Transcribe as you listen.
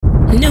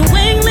New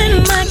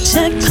England Mic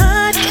Check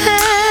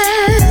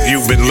Podcast.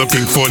 You've been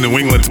looking for New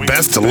England's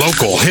best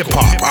local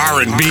hip-hop,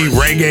 R&B,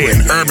 reggae,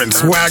 and urban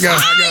swagger?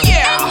 Oh,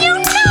 yeah. You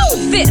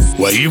know this.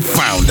 Well, you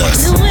found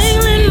us. New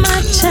England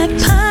Mic Check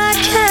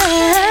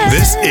Podcast.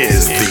 This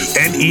is the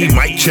NE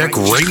Mic Check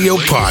Radio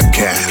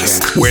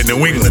Podcast, where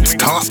New England's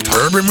top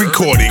urban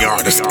recording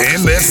artists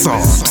and their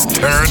songs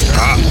turn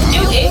up.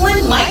 New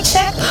England Mic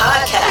Check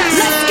Podcast.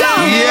 Let's go.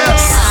 Yes.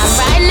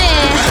 All right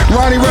now.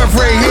 Ronnie Ruff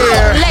right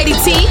here. Lady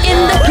T in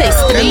the place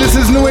to And be. this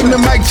is New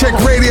England Mic Check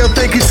Radio.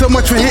 Thank you so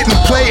much for hitting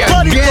play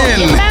You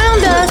again.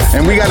 found us.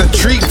 And we got a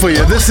treat for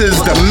you. This is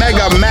the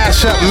Mega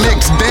Mashup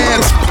Mix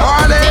Dance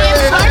Party.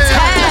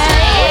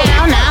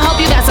 Now, I hope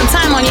you got some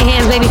time on your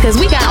hands, baby, because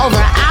we got over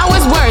an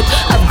hour's worth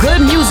of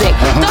good music.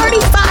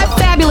 35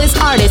 fabulous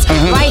artists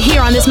right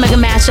here on this Mega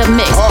Mashup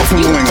Mix. All from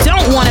You New England.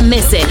 don't want to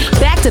miss it.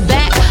 Back to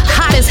back,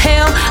 hot as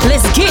hell.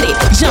 Let's get it.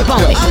 Jump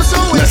on it.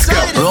 Let's go.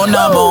 Rule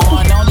number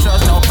one, don't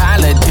trust no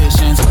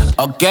politicians.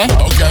 Okay?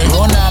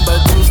 Rule number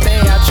two, stay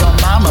out your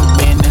mama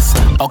business.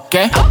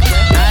 Okay?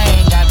 I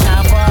ain't got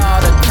time for all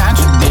the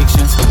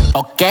contradictions.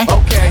 Okay?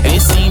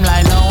 It seem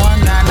like no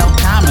one got no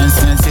common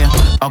sense here.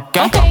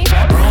 Okay?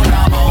 Rule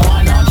number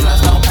one, don't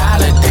trust no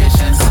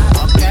politicians.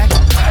 Okay?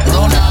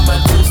 Rule number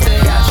two, stay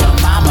out your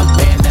mama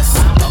business.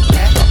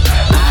 Okay?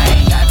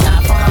 I ain't got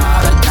time for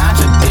all the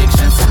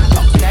contradictions.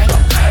 Okay?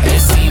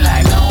 It seem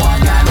like no one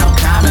got no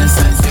common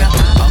sense here.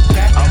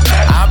 Okay?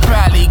 I'll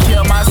probably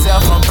kill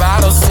myself from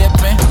bottle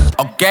sipping.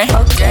 Okay?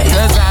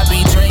 Cause I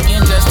be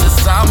drinking just to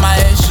solve my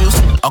issues.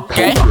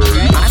 Okay?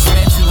 I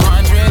spent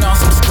 200 on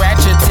some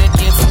scratcher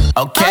tickets.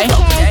 Okay?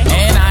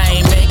 And I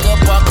ain't make a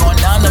buck on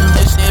none of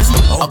missions.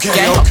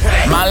 Okay?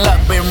 My luck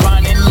been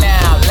running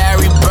now.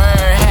 Larry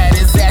Bird had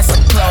his ass a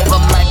clover.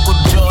 Michael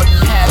Jordan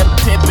had a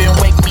Pippen.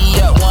 Wake me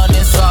up when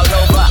it's all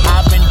over.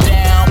 I've been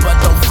down, but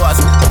don't fuss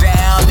me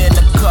down in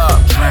the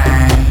cup.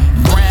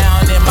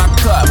 Brown in my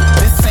cup.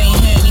 This ain't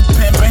Henny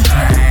pimpin'.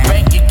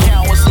 Bank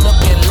account was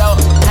looking low.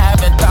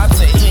 Having thoughts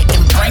of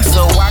hitting brink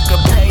so I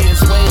could pay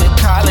his way to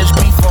college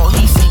before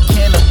he see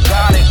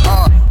kindergarten.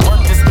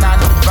 Work this 9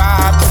 to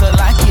 5 till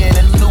I get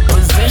a new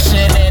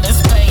position and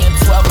it's paying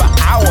 12 an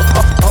hour.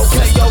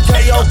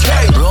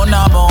 Okay. Rule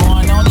number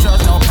one, don't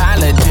trust no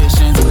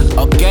politicians.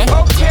 Okay.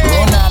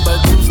 Rule number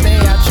two, stay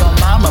out your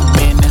mama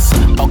business.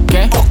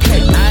 Okay.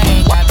 I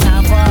ain't got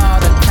time for all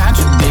the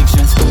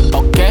contradictions.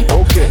 Okay.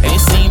 It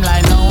seem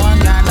like no one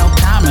got no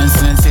common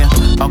sense here.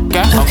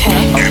 Okay.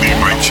 NE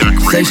Mic Check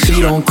Radio. Say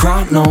she don't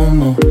cry no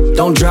more,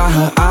 don't dry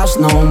her eyes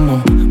no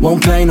more.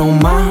 Won't play no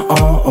mind,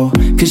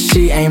 cause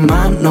she ain't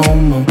mine no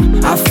more.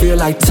 I feel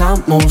like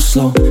time moves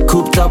slow,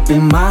 cooped up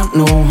in my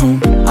new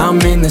home. I'm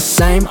in the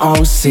same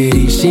old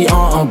city, she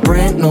on a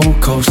brand new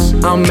coast.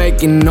 I'm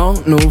making no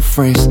new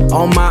friends,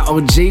 all my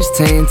OGs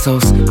 10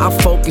 toes. I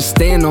focused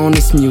in on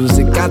this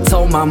music, I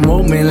told my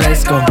movement,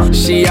 let's go.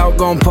 She out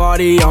gon'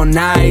 party all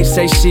night,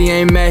 say she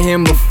ain't met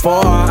him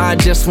before. I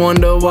just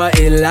wonder what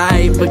it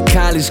like, but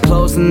college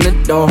closing the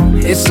door.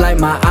 It's like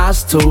my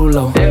eyes too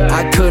low,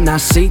 I could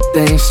not see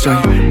things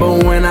straight.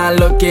 But when I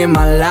look in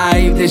my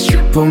life, this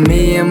shit put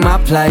me in my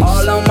place.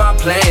 All of my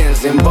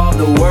plans involve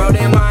the world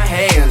in my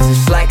hands.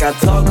 It's like I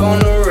talk on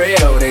the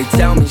rail, they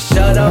tell me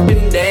shut up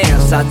and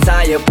dance. I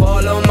tie up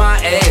all of my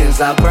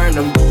ends, I burn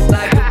them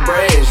like a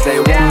bridge. They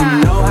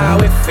wanna know how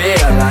it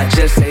feel, I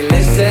just say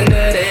listen to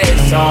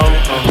this.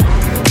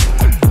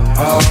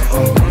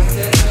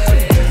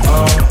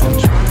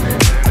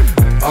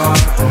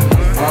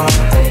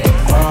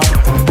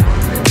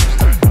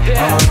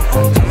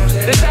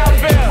 This how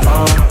it feel.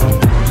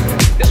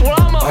 This what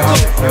I'm up to.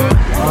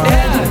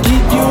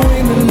 Keep you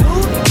in the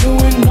loop,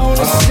 doing all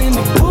this in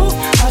the booth.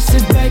 I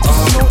sit back and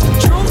smoke the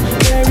truth.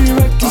 Very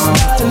reckless,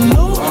 not a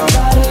loop,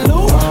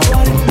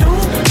 what it do?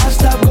 I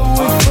stopped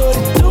going for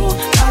the two.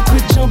 I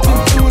quit jumping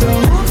through the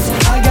hoops.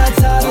 I got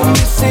tired of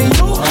missing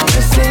you.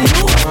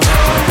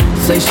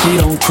 Say she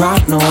don't cry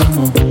no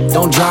more,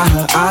 don't dry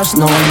her eyes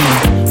no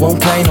more.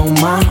 Won't play no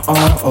mind,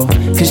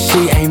 cause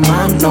she ain't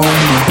mine no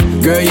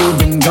more. Girl, you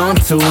been gone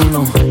too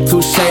long,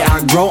 touche,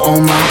 I grow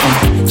on my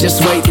own.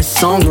 Just wait, this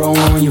song grow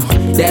on you,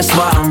 that's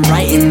why I'm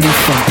writing it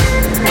for.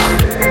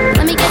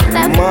 Let me get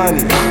that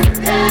Money,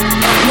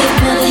 make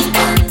money.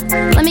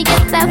 Let me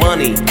get that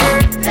money,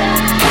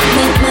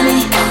 make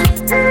money.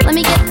 Let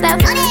me get that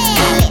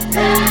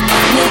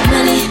make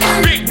money.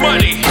 Big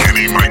money.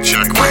 NE Mic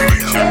Check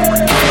Radio.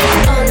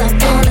 All I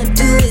wanna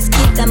do is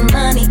get that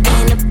money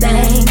in the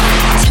bank.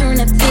 Turn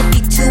a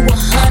 50 to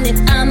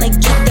 100, I'ma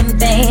get them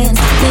bands.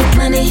 Make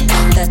money,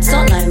 that's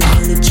all I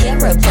really care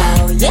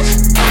about, yeah.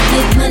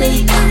 Make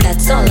money,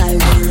 that's all I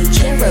really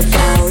care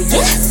about,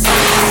 yes.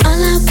 All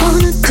I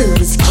wanna do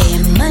is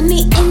get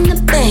money in the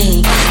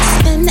bank.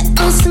 Spend it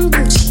on some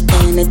Gucci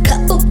and a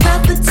couple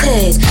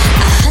properties.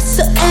 I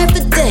hustle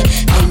every day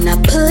and I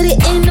put it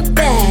in the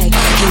bag.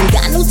 Ain't got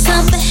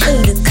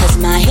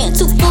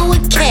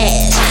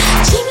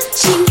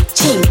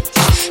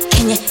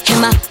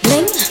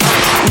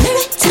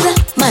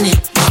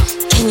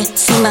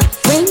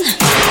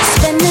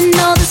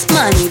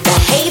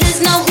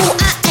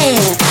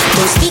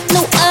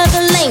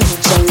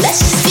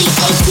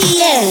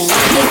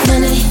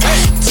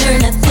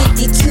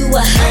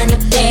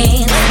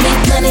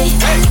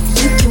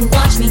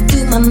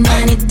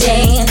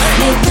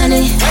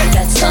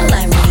that's all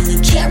I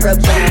really care about.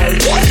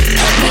 Yeah,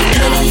 make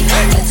money,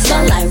 that's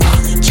all I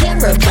really care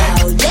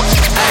about. Yeah.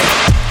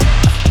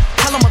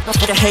 Tell 'em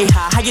motherfucker, hey,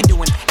 hi, how you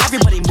doing?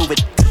 Everybody move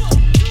it.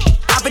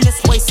 I've been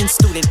this way since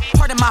student.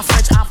 Pardon my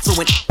French, I'm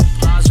fluent.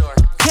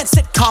 Can't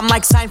sit calm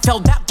like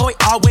Seinfeld, that boy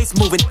always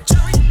moving.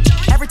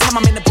 Every time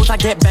I'm in the booth, I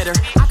get better.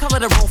 I call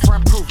it a room for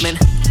improvement.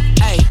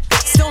 Hey,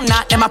 still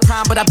not in my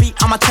prime, but I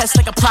beat on my test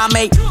like a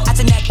primate. At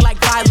the neck like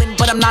violent,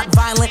 but I'm not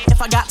violent.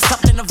 If I got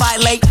something to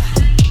violate,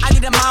 I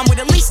need a mom with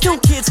at least 2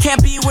 kids.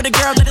 Can't be with a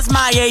girl that is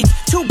my age.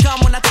 Too gum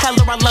when I tell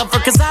her I love her,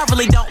 cause I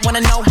really don't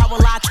wanna know how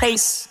will I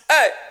taste.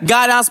 Hey.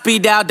 God on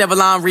speed dial,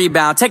 devil on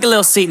rebound. Take a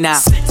little seat now.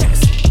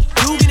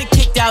 You getting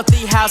kicked out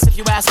the house if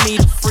you ask me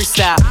to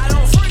freestyle. I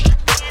don't freak.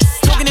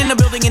 Talking in the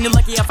building and you're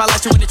lucky if I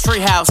let you in the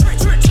treehouse.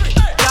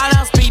 God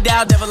on speed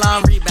dial, devil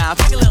on rebound.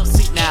 Take a little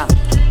seat now.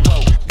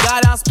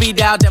 God on speed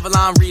dial, devil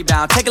on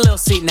rebound. Take a little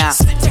seat now.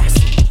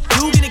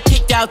 You getting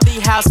kicked out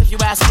the house if you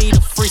ask me to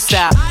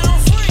freestyle. I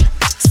don't freak.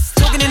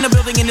 Talking in the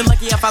building and you're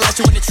lucky if I let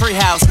you in the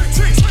treehouse.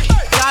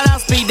 God on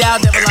speed dial,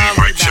 devil on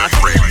rebound.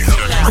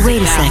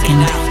 Wait a second.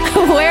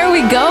 Where are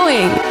we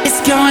going? It's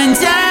going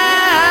down.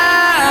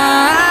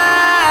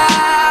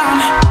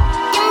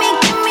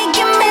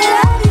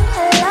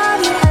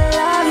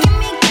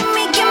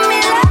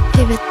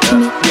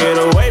 Get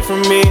away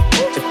from me.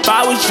 If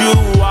I was you,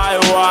 I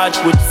watch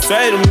what you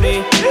say to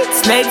me.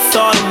 Snakes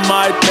all in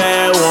my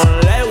bed,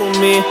 wanna lay with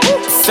me.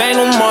 This ain't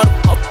no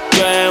motherfucking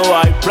game,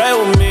 why you play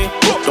with me?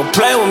 Don't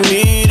play with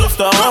me, that's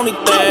the only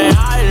thing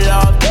I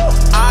love.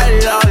 I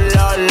love,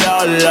 love,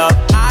 love, love.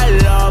 I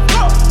love,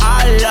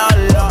 I love,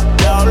 love,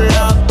 love,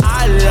 love.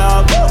 I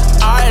love,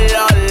 I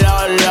love,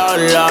 love, love,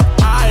 love.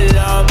 I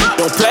love,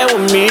 don't play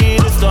with me,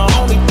 that's the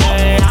only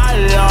thing I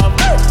love.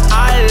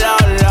 I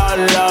love, love,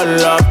 love,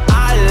 love.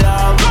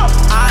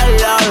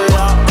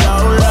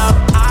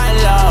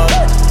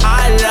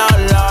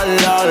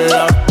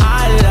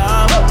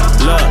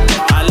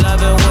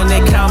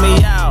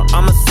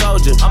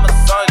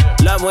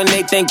 When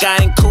they think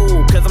I ain't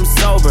cool, cause I'm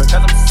sober.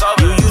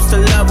 You used to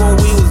love when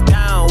we was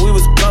down, we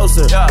was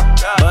closer.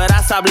 But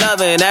I stopped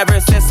loving ever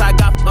since I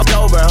got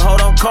sober.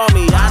 Hold on, call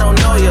me, I don't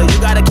know you. You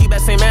gotta keep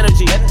that same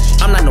energy.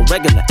 I'm not no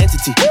regular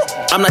entity.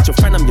 I'm not your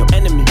friend, I'm your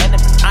enemy.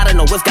 I don't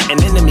know what's gotten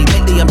into me.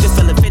 Lately, I'm just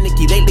feeling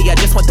finicky. Lately, I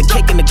just want the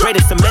cake and the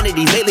greatest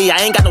amenities. Lately,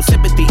 I ain't got no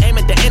sympathy.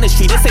 Aim at the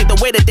industry. This ain't the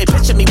way that they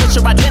picture me. What's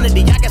your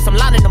identity? I guess I'm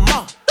lining them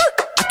up.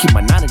 I keep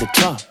my 9 at the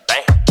draw.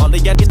 All the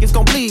young niggas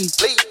gon' bleed.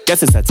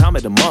 Guess it's that time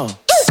of the month.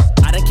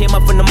 I done came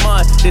up from the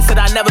mud. They said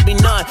I'd never be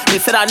none. They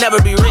said I'd never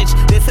be rich.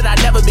 They said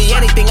I'd never be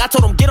anything. I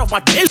told them get off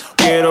my dick.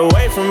 Get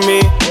away from me.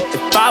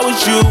 If I was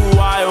you,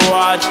 I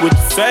watch what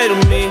you say to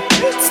me.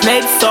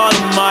 Snakes all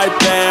in my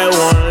bed,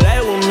 wanna lay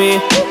with me.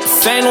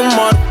 This ain't no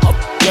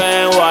motherfucking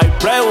game, why you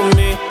play with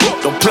me?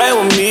 Don't play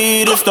with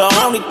me, this the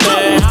only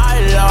thing I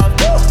love.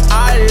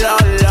 I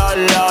love, love,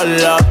 love,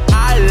 love.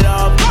 I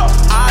love,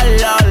 I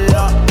love,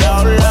 love,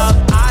 love, love.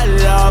 I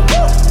love,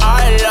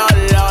 I love,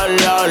 love,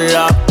 love,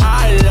 love.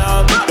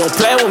 Don't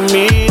play with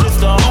me, it's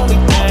the only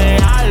thing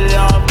I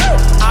love.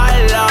 I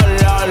love,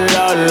 love,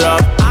 love,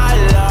 love. I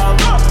love,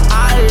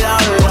 I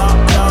love, love,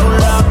 love,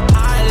 love.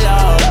 I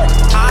love,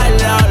 I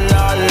love,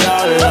 love,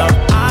 love, love.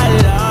 I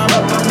love,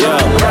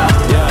 yeah.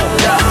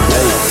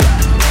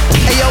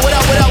 Hey yo, what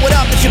up, what up, what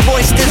up? It's your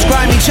boy Stiz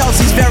Grimy,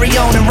 Chelsea's very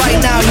own, and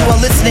right now you are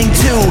listening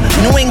to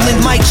New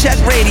England Mic Check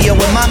Radio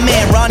with my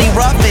man Ronnie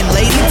Ruff and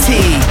Lady T.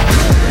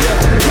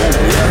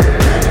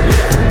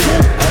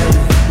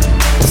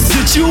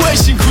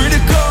 Situation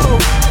critical.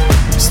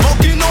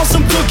 Smoking on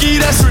some cookie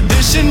that's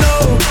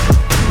traditional.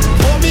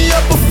 Pour me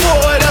up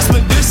before that's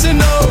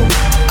medicinal.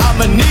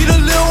 I'ma need a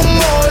little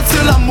more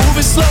till I'm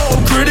moving slow.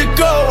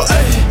 Critical,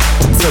 ayy.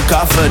 Took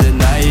off for the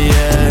night,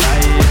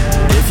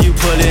 yeah. If you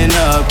pulling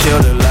up,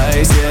 kill the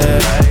lights, yeah.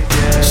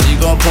 She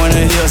gon' point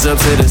her heels up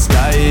to the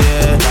sky,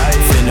 yeah.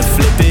 Finna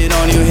flip it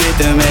on you, hit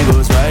them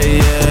angles right,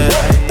 yeah.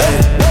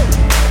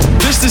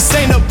 This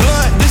ain't a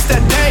blunt, this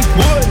that dank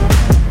wood.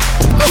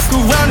 Look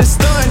around and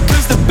stun,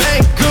 cause the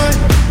bank good.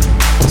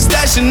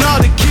 Stashing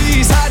all the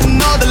keys, hiding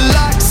all the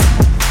locks.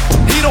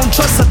 He don't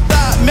trust a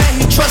thought, man,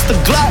 he trust a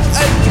Glock.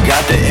 Ay.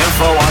 Got the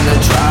info on the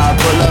drive,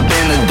 pull up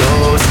in the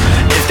doors.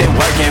 If they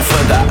working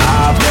for the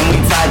op, then we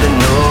tie the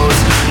nose.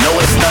 Know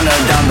it's Stunner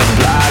down the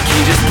block,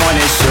 he just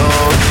point and show.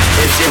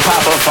 If shit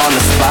pop up on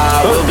the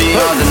spot, we'll be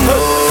on the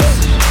nose.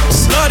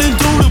 Sliding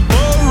through the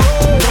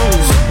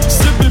boroughs,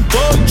 sipping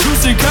bug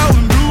juice and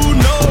counting blue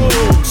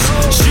nose.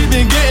 She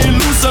been getting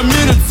loose, I'm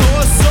in a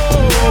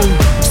torso.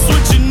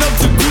 Switching up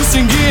to goose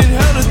and getting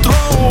hella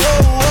thrown.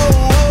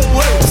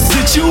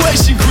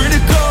 Situation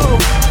critical.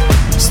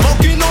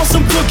 Smoking on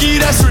some cookie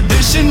that's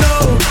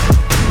traditional.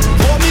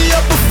 Pour me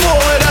up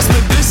before that's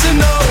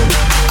medicinal.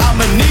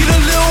 I'ma need a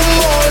little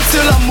more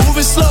till I'm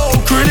moving slow.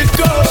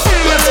 Critical.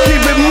 Let's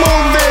keep it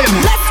moving.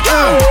 Let's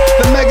go.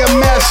 The mega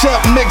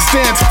mashup mix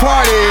dance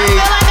party. I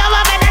feel like I'm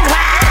up in the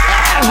club.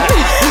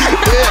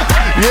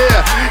 Yeah.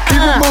 Yeah,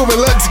 keep it moving.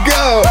 Let's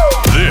go.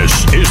 This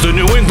is the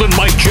New England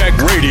Mic Check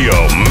Radio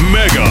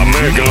Mega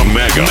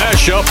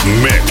Mashup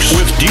Mix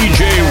with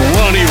DJ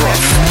Ronnie Ruff.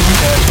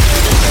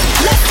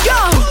 Let's go.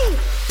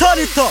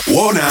 Turn it up.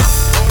 Whoa now,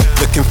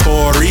 looking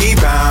for a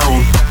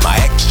rebound. My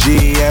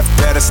ex-GF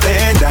better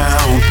stand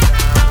down.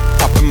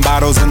 Popping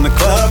bottles in the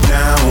club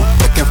now.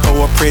 Looking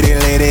for a pretty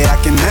lady I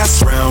can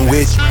mess around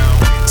with.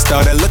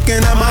 Started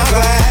looking at my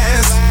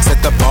glass. Said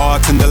the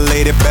bartender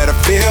lady better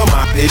feel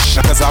my ish.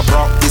 Cause I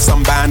brought you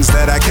some bands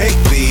that I can't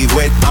leave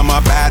with. I'm a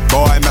bad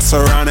boy, mess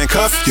around and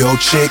cuff your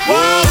chick.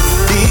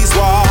 These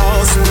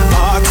walls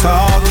are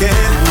talking.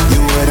 You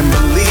wouldn't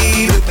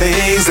believe the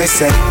things they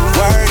say.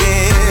 Word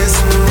is,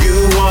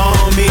 you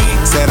want me.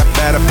 Said I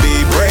better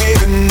be brave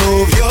and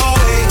move your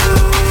way.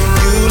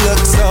 You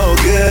look so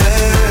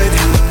good.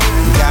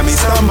 Got me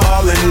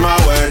stumbling my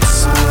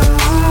words.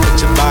 Put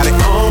your body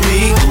on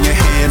me and your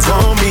hands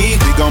on me.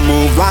 We gon'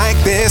 move like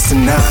this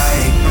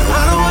tonight.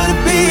 I don't wanna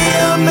be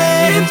a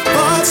man,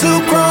 far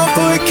too grown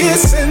for a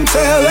kiss and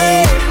tell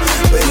it.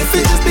 But if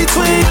it's just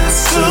between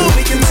us two,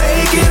 we can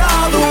take it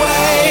all the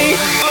way.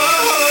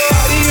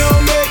 Body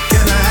on me,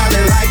 can I have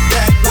it like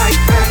that,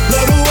 like that?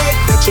 Love the way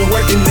that you're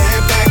working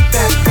that back.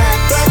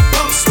 Black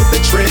bumps with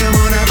the trim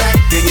on her back.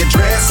 Then your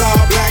dress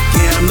all black,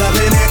 yeah, I'm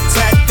loving that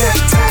tack.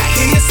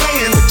 Hear you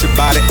saying, put your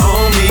body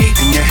on me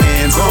and your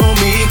hands on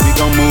me. We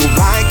gon' move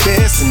like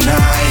this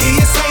tonight. Hear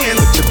you saying,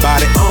 put your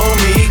body on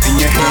me and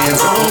your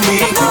hands on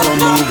me. We gon'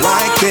 move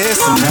like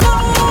this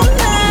tonight.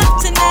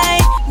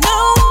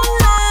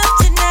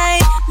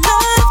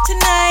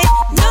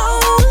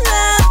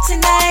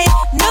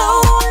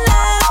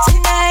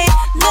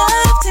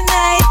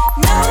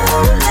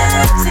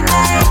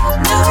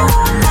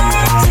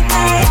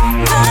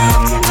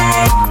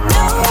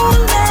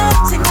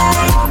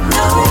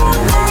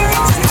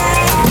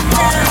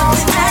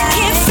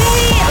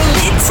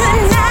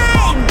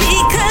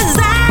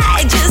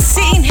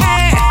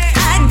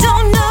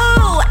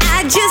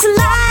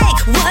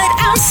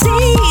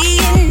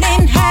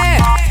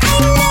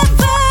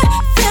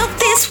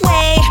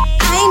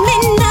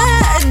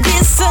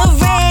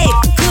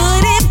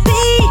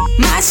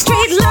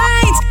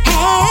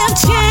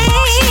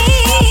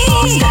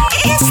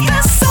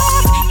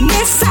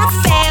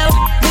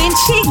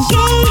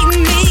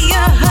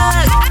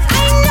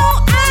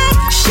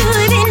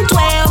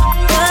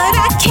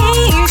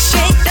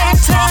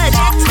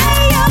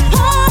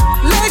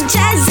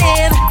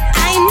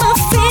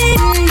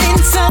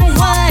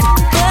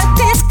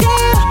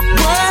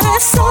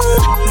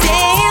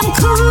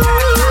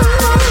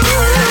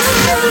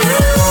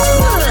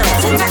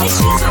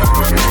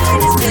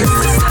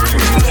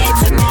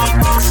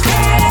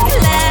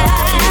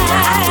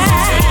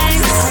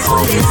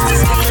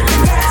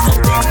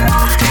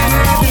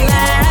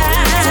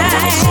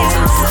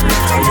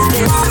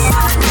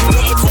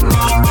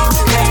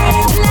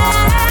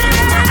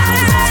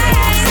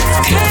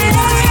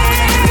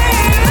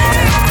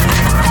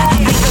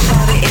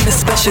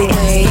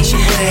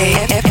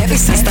 Ever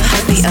since the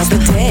hug the other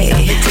day,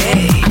 I'm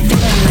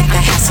feeling like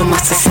I have so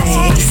much to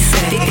say.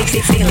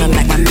 Feeling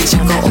like my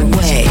mission go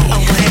away.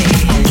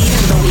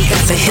 Even though we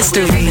got the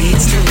history,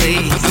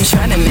 I'm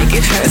trying to make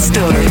it her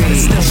story.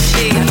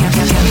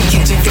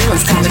 Catching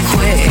feelings kinda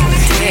quick.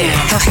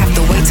 He'll have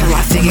to wait till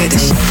I figure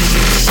this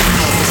shit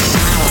out.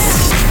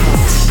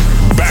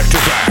 Back to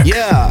back.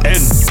 Yeah.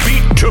 And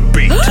beat to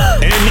beat.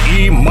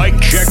 NE Mic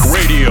Check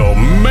Radio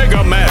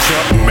Mega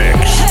Mashup Mix.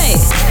 Hey.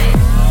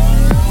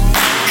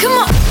 Come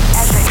on.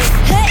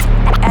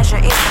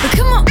 Azure is.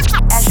 Come on.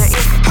 Azure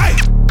is. Hey.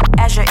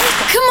 Azure is.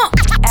 Come on.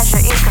 Azure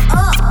is.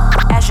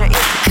 Azure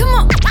is. Come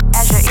on.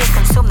 Azure is.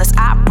 Consume this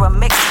opera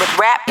mixed with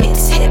rap.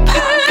 It's hip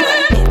hop.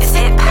 It's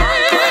hip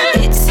hop.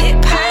 It's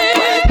hip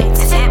hop.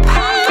 It's hip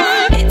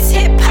hop. It's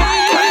hip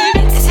hop.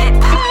 It's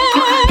hip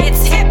hop.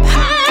 It's hip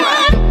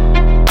hop.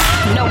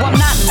 No, I'm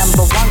not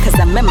number one, cause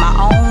I'm in my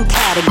own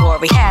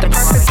category. The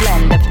perfect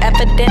blend of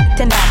evidence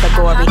and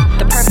allegory.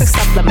 The perfect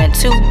supplement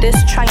to this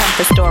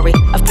triumphant story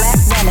of black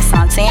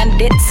renaissance,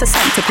 and it's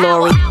ascent to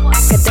glory.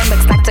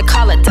 Academics like to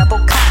call it double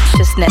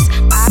consciousness.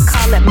 I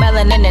call it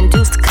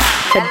melanin-induced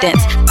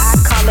confidence. I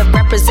call it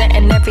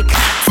representing every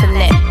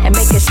continent and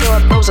making sure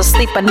those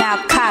asleep are now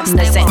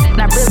cognizant.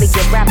 Not really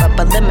a rapper,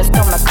 but limits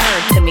don't occur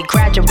to me.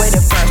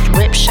 Graduated first,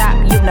 Rip Shop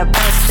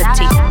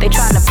University. They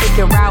trying to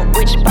figure out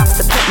which box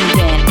to put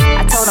me in.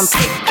 I told them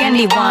pick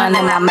anyone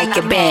and I'll make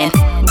it bend.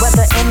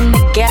 Whether in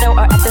the ghetto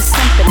or at the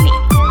symphony,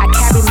 I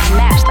carry my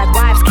match like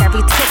wives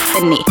carry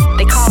Tiffany.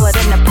 They call it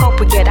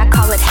inappropriate, I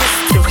call it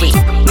history.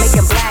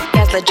 Making black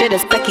as legit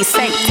as Becky's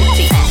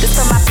sanctity. This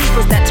for my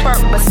peoples that twerk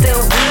but still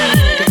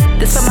read.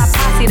 This for my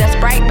posse that's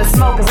bright but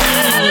smoke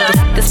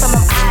weed. This for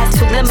my eyes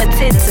too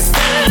limited to see.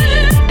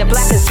 The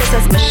black is just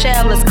as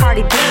Michelle as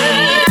Cardi B.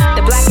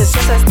 The black is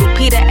just as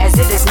Lupita as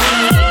it is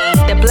me.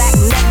 The black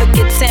never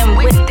gets in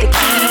with the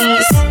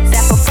keys.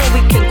 That before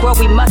we can grow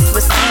we must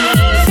receive.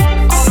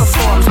 All the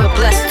forms we're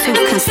blessed to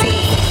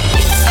conceive.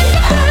 It's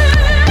hip hop.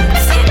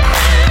 It's hip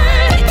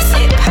hop. It's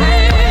hip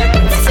hop.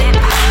 It's hip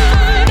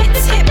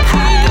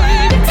hop.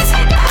 It's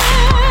hip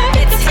hop.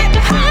 It's hip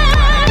hop.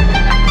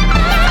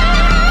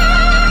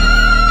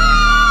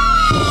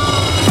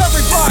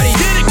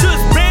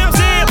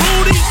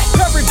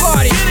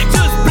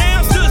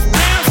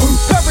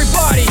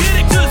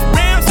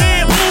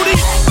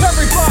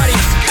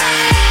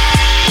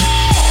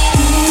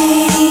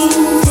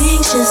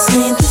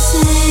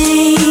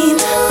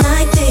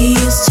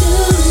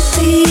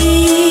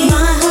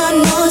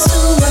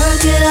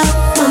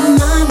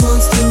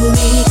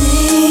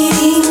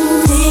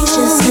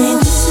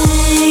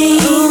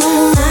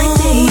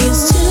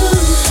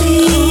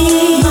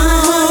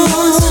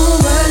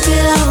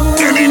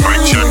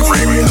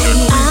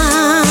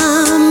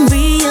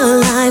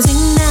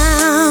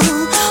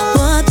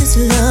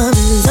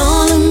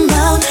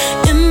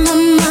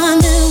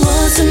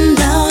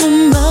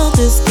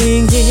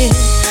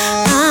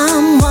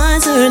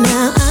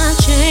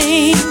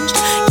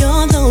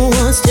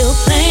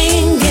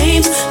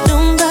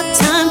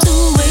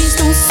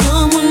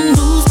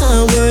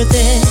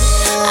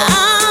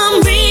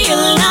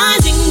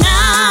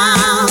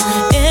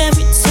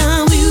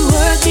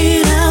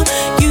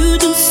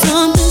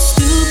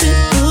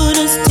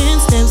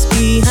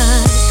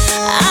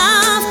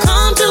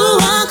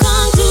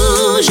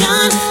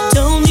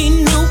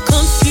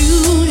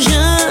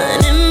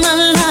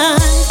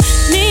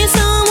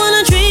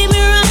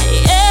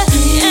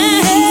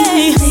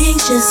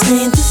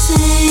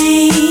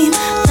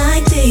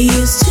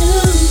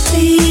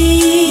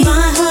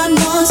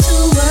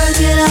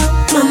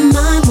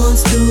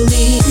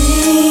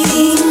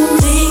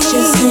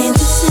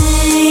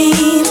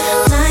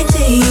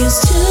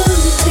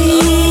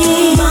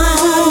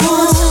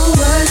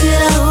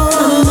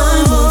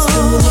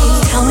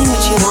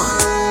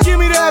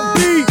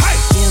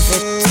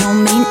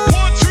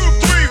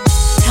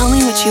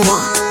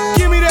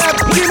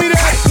 Give me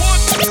that.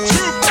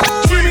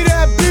 Give me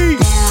that beat.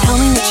 Tell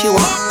me what you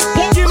want.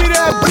 Give me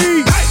that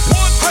beat. Give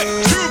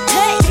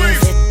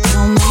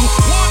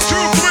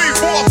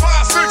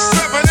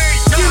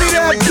me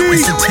that beat.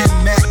 It's the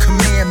 10 Mac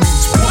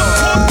Commandments.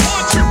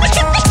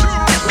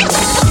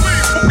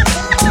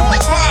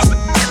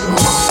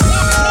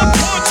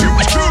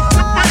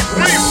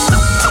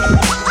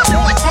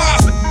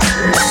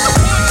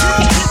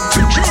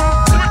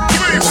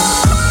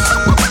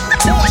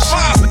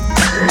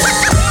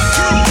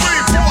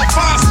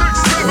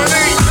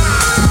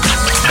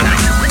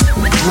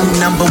 Rule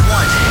number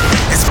one,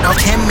 it's about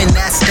him and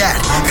that's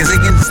that. Cause they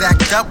get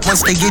zacked up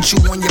once they get you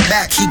on your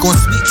back. He gon'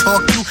 sweet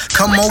talk you,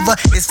 come over,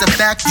 it's a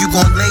fact. You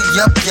gon' lay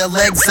up, your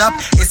legs up,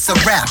 it's a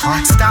wrap.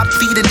 Stop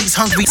feeding these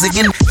hungries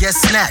again, your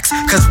snacks.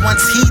 Cause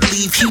once he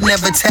leave, he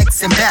never texts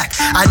him back.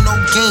 I know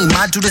game,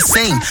 I do the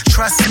same,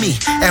 trust me.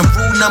 And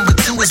rule number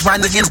two is why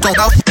niggas don't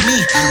love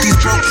me. These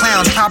broke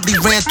clowns probably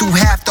ran through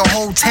half the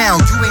whole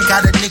town. You ain't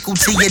got a nickel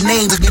to your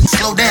name, again,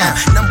 slow down.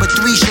 Number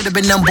three should've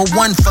been number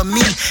one for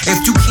me.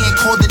 If you can't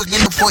call it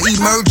again for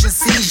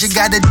emergencies, you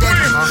gotta dead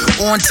him.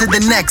 On to the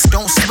next,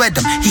 don't sweat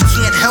him. He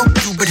can't help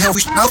you, but he'll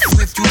help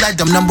you if you let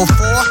him. Number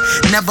four,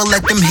 never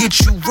let them hit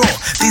you raw.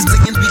 These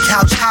niggas be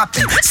couch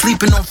hopping,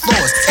 sleeping on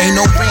floors. Ain't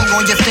no ring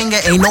on your finger,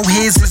 ain't no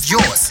his is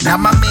yours. Not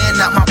my man,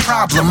 not my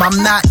problem, I'm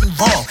not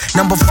involved.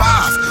 Number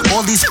five,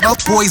 all these fuck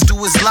boys do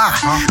is lie.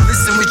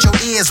 Listen with your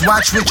ears,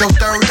 watch with your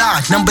third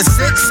eye. Number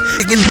six,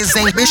 niggas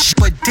ain't bitch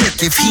but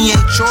dick. If he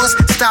ain't yours,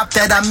 stop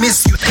that, I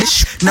miss you,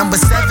 bitch. Number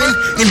seven,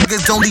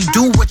 niggas only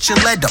do what you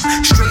let them.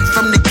 Straight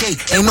from the gate,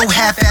 ain't no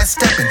half-ass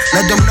stepping.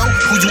 Let them know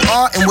who you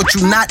are and what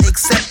you not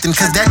accepting.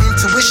 Cause that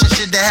intuition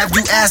should have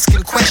you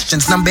asking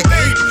questions. Number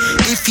eight,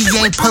 if he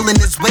ain't pulling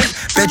his weight,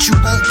 bet you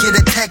won't get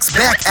a text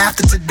back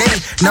after today.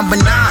 Number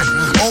nine,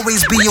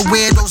 always be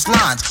aware of those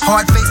lines.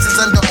 Hard faces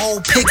under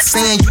old pics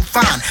saying you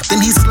fine.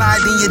 Then he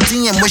slide in your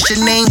DM, what's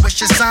your name, what's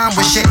your sign,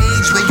 what's your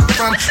age, where you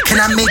from,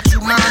 can I make you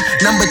mine?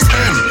 Number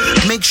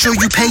 10, make sure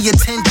you pay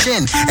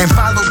attention and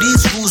follow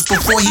these rules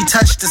before he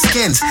touch the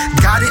skins.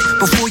 Got it?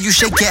 Before you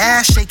shake your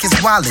ass, shake his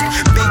wallet.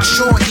 Make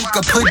sure he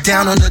could put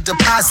down on the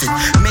deposit.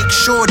 Make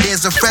sure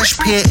there's a fresh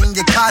pair in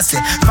your closet.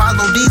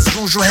 Follow these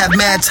rules, you'll have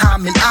mad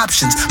time and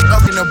options.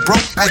 Loving a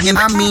broke, again,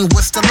 I mean,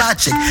 what's the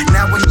logic?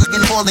 Now when nigga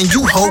calling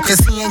you hoe, cause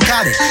he ain't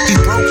got it. He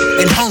broke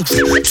and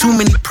hungry, too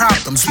many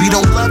problems. We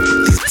don't love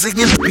these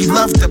niggas, we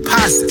love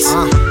deposits.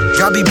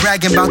 Y'all be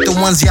bragging about the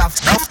ones y'all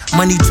felt.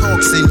 Money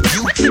talks and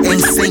you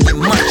ain't saying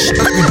much.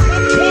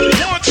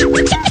 1, 2,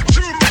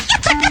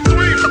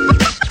 3,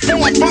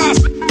 4,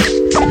 5.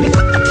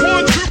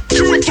 1, 2,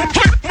 3,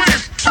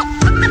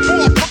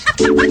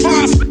 4,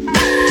 5.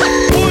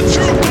 1,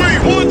 2, 3,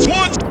 1,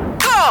 1.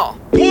 Go.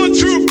 1,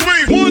 2,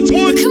 3, 1,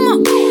 1. Come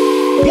on.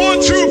 1,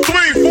 2,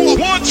 3, 4.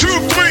 1, 2,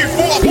 3,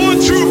 4. 1,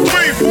 2,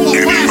 3, 4.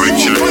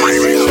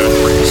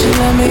 She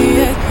love me,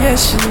 yeah,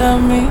 she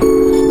love me.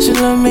 She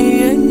love me,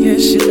 yeah,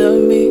 she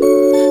love me.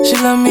 She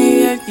love me,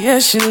 yeah,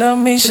 she love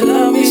me. She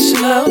love me, she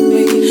love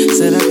me.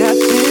 Said I got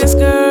this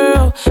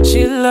girl,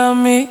 she love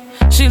me.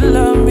 She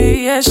love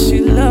me, yeah, she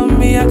love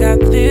me. I got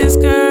this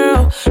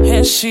girl,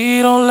 and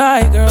she don't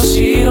like girls.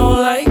 She don't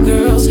like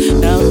girls.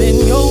 Now I'm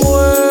in your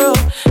world,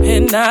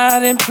 and I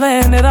didn't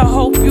plan it. I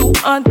hope you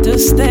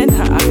understand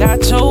how I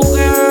got your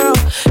girl,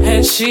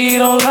 and she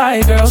don't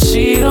like girls.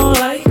 She don't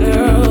like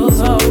girls.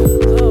 Oh.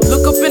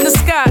 Look up in the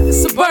sky,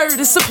 it's a bird,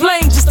 it's a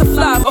plane, just a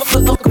fly. Off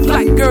the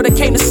black girl that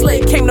came to slay,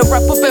 came to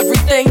wrap up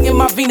everything in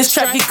my Venus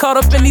trap. Get caught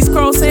up in these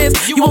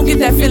crosshairs, you won't get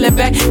that feeling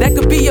back. That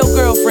could be your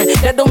girlfriend,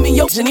 that don't mean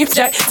your Jenny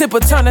Jack. Temper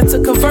turn into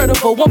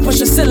convertible, one push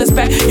the ceilings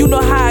back. You know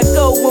how I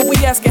go when we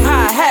asking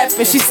how it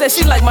happened. She said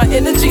she like my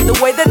energy, the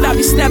way that I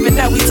be snapping.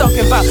 Now we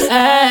talking about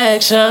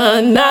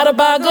action, not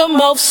about good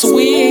mouth,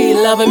 sweet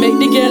loving. Make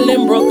the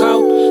yelling broke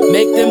out,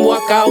 make them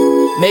walk out,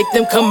 make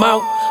them come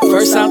out.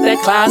 First out that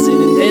closet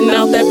and then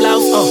out that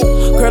blouse.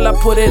 Girl, I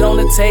put it on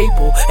the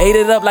table, ate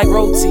it up like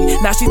roti.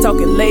 Now she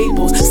talking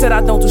labels. Said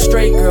I don't do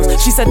straight girls.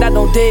 She said I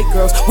don't date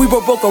girls. We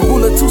both broke a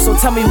rule or two, so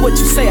tell me what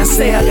you say. I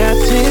say I got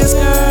this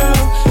girl.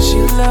 She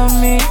love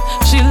me,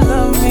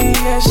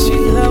 yeah, she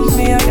love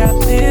me. I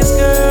got this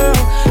girl,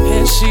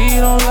 and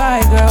she don't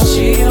like girls.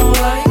 She don't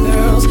like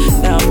girls.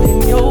 Now I'm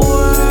in your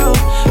world,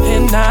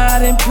 and I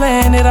didn't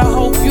plan it. I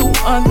hope you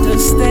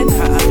understand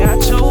how I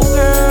got your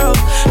girl,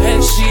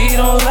 and she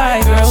don't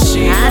like girls.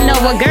 I know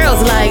what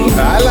girls like.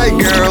 I like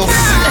girls.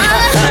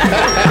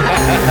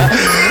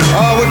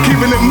 Oh, we're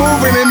keeping it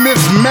moving in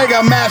this mega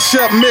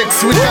mashup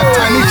mix. We got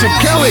Tanisha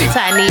Kelly.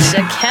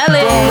 Tanisha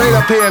Kelly. Going right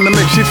up here in the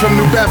mix. She's from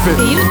New Bedford.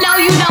 You know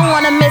you don't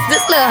want to miss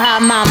this little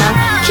hot mama.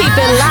 Keep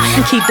it locked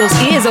and keep those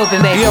ears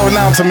open, baby. Yo,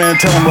 announcer man,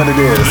 tell them what it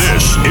is.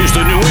 This is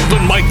the New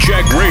England Mic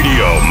Check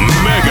Radio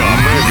Mega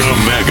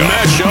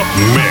Mashup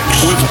Mix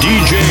with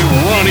DJ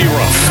Ronnie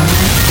Ruff.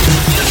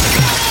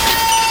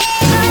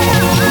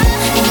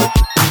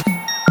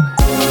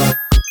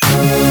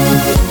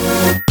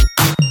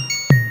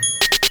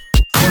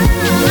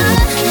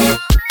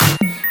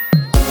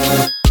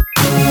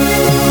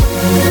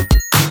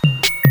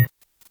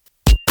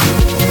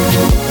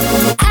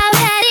 I've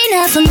had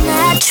enough of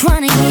nights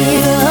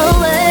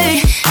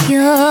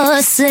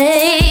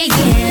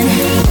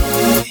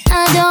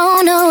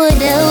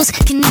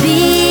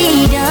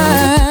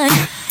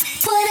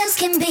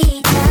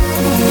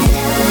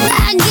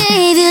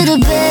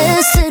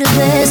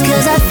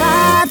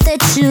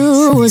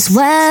you was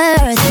worth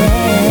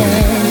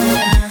it.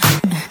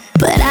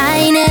 But I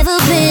ain't never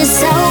been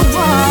so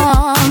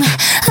wrong.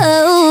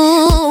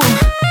 Oh,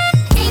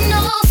 ain't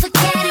no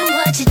forgetting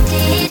what you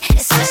did,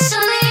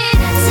 especially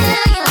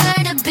until you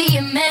learn to be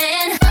a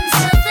man.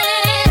 Until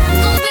then, I'm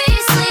gonna be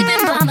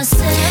sleeping by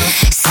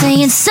myself.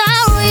 Saying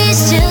sorry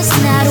is just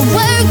not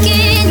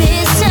working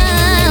this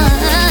time.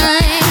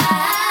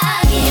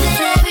 I give it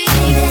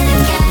everything that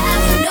I got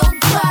for no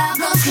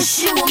problems, 'cause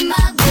you were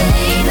my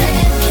baby.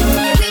 In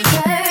every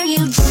turn,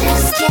 you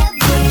just kept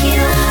breaking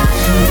up.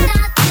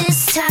 Not this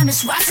time,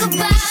 it's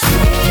rockabye.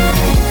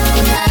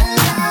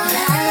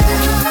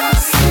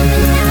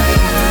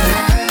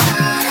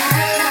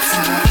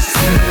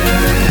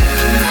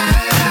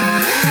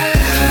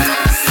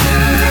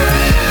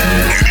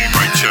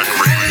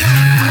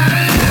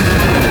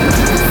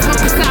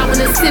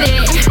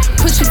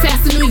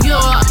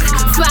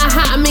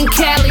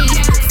 Cali,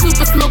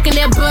 super smoking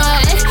that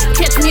bud.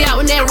 Catch me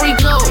out in that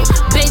Rico,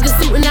 bathing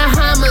suit in that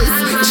Hammers.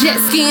 Jet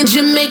ski in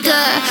Jamaica,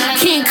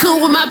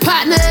 Cancun with my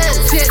partners.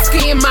 Jet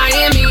ski in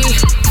Miami,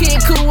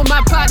 Cancun with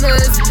my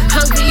partners.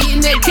 Hungry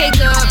eating that cake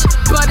up,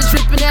 butter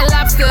dripping that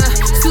lobster.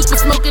 Super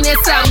smoking that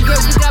South,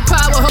 girl, we got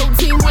power, whole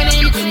team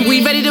winning.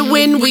 We ready to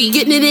win, we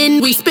getting it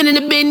in, we spinning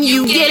the bin,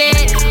 you get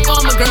it.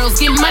 All my girls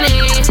get money,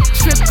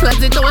 strip clubs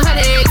they throwing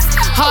hundreds.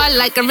 Hard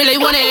like I really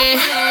want it.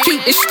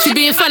 Cute and she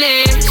being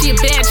funny. She a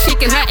bad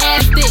chick and her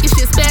ass thick. And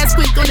she spaz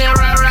quick on that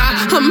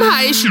rah-rah. I'm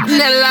high as shit in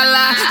that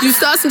la-la. You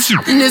start some shit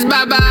in this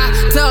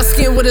bye-bye. Dark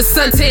skin with a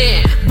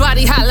suntan.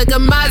 Body hot like a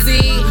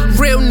Mozzie.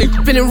 Real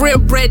nigga spinning real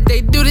bread. They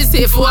do this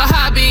here for a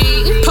hobby.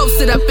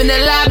 Posted up in the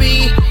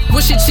lobby.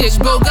 Wish your chicks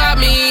both got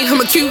me.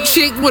 I'm a cute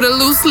chick with a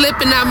loose lip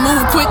and I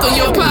move quick on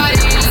your party.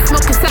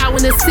 Smoking sour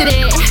in the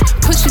city.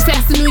 Pushing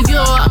fast in New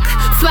York.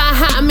 Fly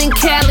high, I'm in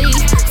Cali.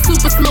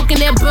 Super smoking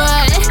that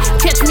bud.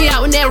 Catch me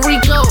out in that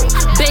Rico,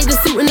 bathing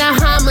suit in that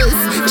Hammers.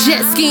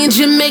 Jet ski in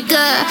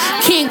Jamaica,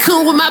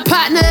 Cancun with my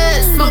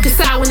partners. Smoking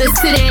sour in the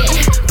city,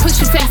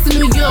 pushing fast in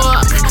New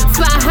York.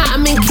 Fly high,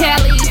 I'm in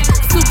Cali.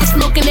 Super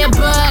smoking that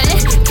bud.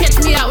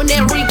 Catch me out in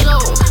that Rico,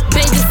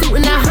 bathing suit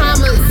in that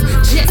Hammers.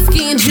 Jet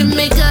ski in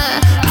Jamaica,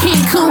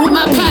 Cancun with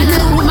my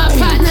partner, with my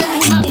partner,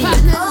 with my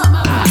partner.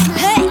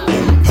 Hey,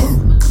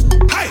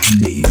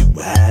 hey,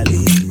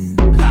 Riley.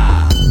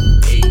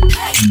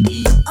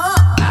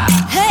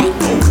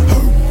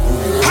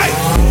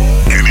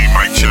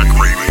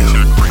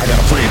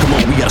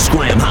 We gotta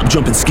scram, hop,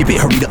 jump, and skip it.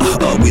 Hurry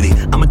up, with it.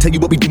 I'ma tell you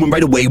what we doing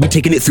right away. We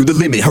taking it through the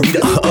limit. Hurry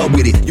up,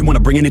 with it. You wanna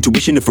bring an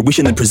intuition to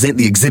fruition and present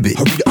the exhibit.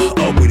 Hurry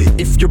up, with it.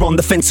 If you're on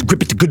the fence,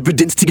 grip it to good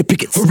riddance to your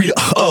pickets. Hurry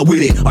up,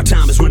 with it. Our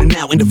time is running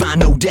out and divine,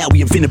 no doubt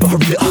we infinite. But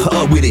hurry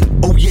up, with it.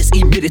 Oh yes,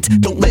 emit it.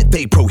 Don't let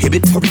they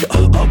prohibit. Hurry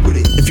up, with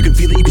it. If you can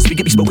feel it, you can speak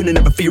it. Be spoken and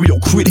never fear your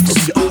critics.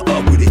 Hurry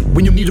up, with it.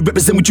 When you need to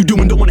represent what you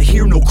doing, don't wanna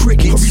hear no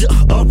crickets.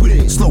 Hurry up, with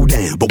it. Slow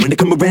down, but when it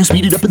come around,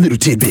 speed it up a little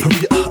tidbit.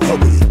 Hurry up,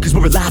 with it. 'Cause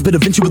we're alive, but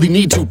eventually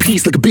need to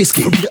piece like a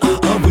biscuit. Hurry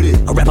up, with it.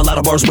 I rap a lot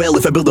of bars well.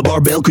 If I build a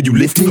barbell, could you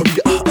lift it?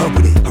 Hurry up,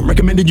 with it. I'm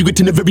recommending you get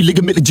to the very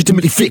ligament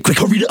legitimately fit. Quick,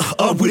 hurry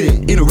up, with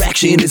it.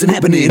 Interaction isn't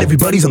happening.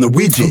 Everybody's on the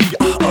widget.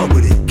 Hurry up,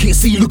 with it. Can't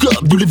see, look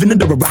up. You living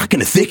under a rock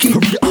in a thicket.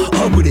 Hurry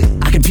up, with it.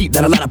 I can peep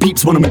that a lot of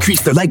peeps want to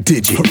increase their like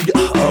digit. Hurry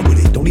up,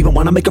 with it. Don't even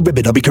want to make a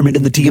ribbit. I'll be Kermit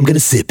in the tea. I'm gonna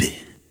sip it.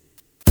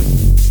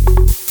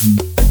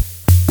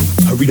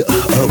 Hurry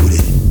up, with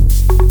it.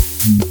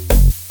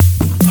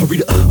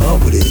 Hurry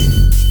up, with it.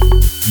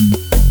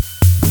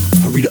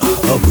 Hurry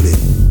up, with it.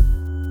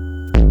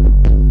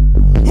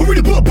 Hurry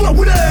up,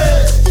 with it.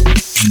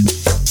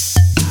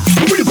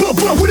 Hurry up,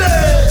 with it.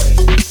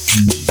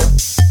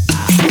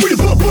 Hurry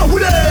up,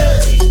 with it.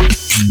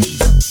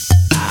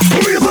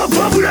 Hurry up,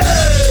 with it.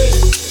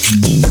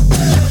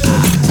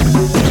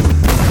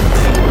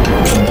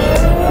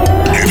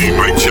 Any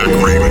mic check,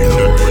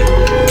 radio.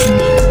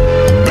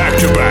 Back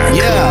to back.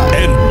 Yeah.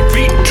 And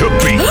beat to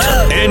beat.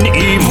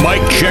 NE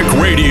Mic Check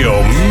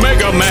Radio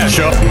Mega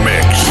Mashup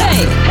Mix.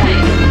 Hey.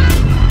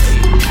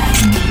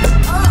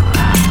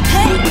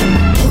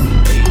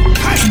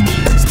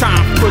 It's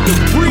time for the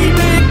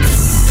remix.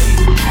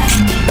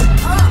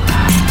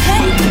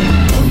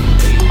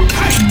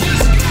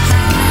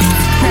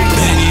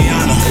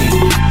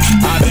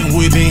 I've been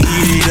whipping,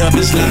 heat it up,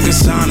 it's like a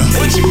sauna.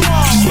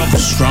 Smoking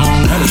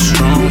strong, hella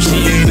strong, she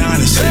ain't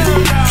honest.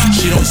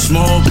 She don't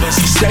smoke, but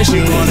she said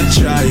she wanna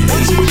try it.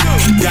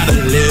 Gotta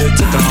live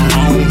to go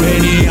home,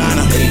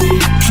 Benihana.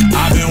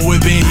 I've been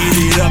whipping,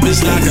 heat it up,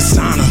 it's like a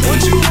sauna.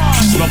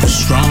 Smoking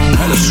strong,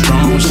 hella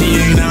strong, she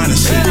ain't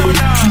honest.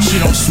 She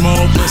don't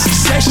smoke, but she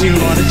said she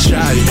wanna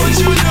try it.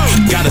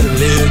 Gotta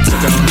live to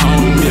go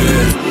home,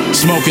 yeah.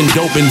 Smoke Smoking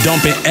dope and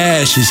dumping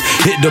ashes.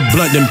 Hit the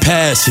blunt and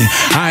passing.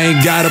 I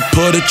ain't gotta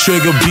put a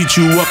trigger, beat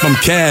you up, I'm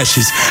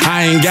cashes.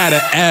 I ain't got an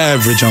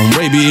average, I'm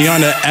way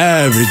beyond the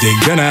average. They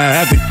gonna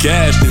have to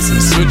cash this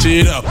and switch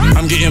it up.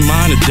 I'm getting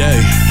mine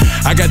today.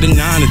 I got the 9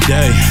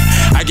 today.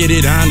 I get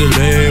it on the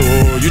way.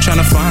 Oh, you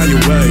tryna find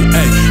your way.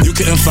 Hey, you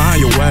couldn't find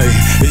your way.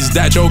 Is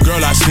that your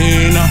girl I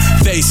seen her?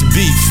 Face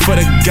beef for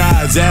the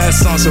guys,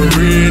 ass on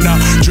Serena.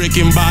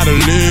 Drinking by the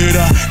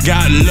liter.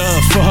 Got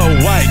love for her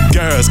white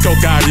girls,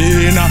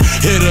 cocaine.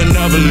 Hit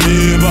another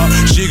liver.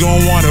 She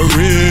gon' want a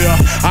real.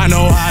 I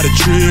know how to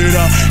treat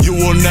her. You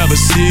will never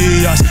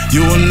see us.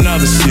 You will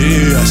never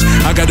see us.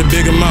 I got the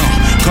big amount.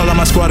 Call out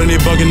my squad and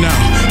they bugging now.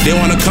 They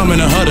wanna come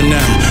in a huddle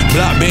now.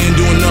 Block band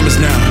doing numbers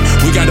now.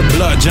 We got the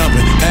blood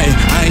jumping. Hey,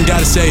 I ain't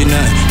gotta say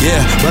nothing.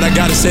 Yeah, but I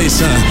gotta say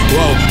something.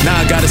 Whoa, now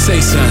I gotta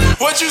say something.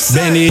 What you say?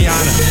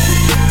 Benihana.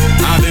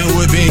 I've been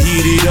whipping,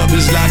 heated up,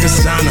 it's like a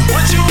sauna.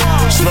 What you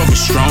want? Smoking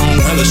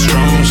strong, hella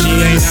strong, she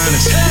ain't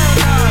honest.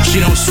 She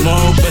don't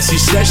smoke, but she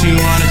said she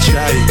wanna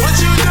try it. What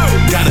you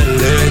do? Got a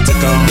leg to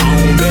go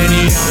home,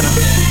 Benihana.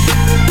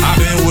 I've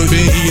been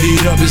whipping,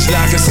 heated up, it's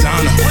like a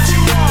sauna. What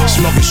you want?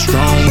 Smoking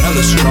strong,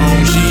 hella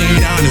strong, she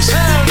ain't honest.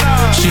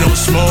 She don't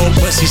smoke,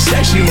 but she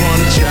said she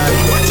wanna try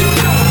it. What you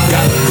do?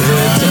 Got a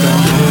leg to go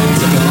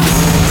home.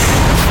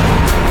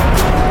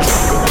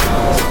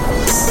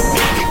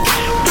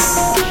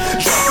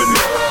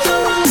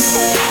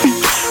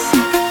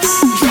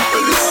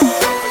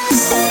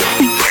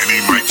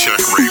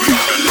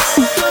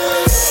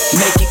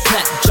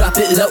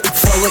 Low,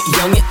 forward,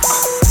 young it.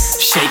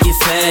 Shake it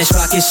fast,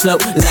 rock it slow,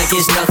 like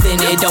it's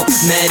nothing. It don't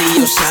matter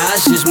your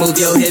size, just move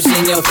your hips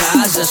and your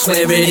thighs. I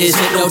swear it is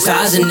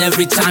hypnotizing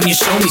every time you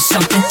show me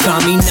something. Call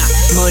me not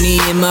money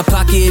in my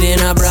pocket and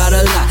I brought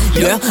a lot.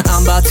 Yeah,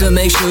 I'm about to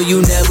make sure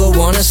you never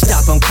wanna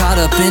stop. I'm caught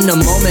up in the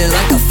moment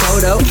like a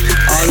photo.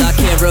 All I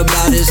care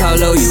about is how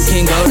low you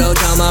can go though.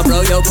 Tell my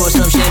bro, yo, pour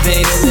some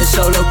champagne in this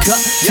solo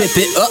cup. Tip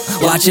it up,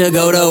 watch her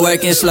go to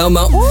work in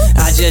slow-mo.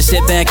 I just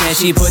sit back and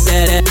she put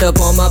that ass up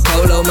on my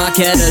polo. My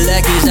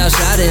Cadillac is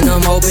outside and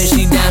I'm hoping she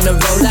down to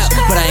roll out,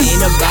 but I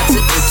ain't about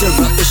to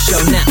interrupt the show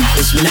now.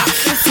 It's not.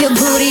 Your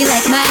booty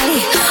like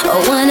mine,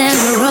 or one and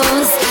a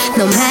rose.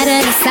 No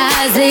matter the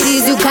size,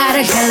 ladies, you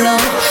gotta get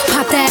low.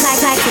 Pop that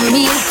like to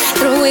me,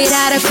 throw it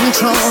out of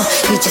control.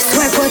 You just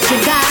work what you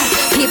got.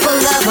 People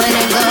love when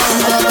it go,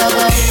 go, go,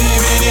 go.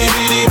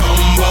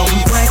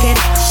 Work it,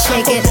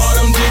 shake it, lock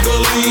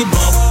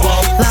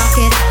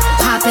it,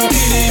 pop it,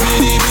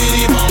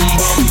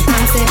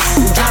 bounce it,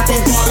 drop it.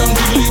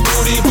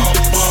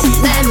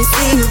 Let me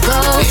see you go.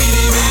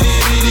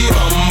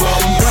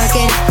 Work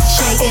it,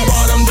 shake it,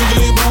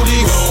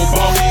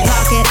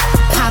 lock it,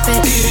 pop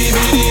it,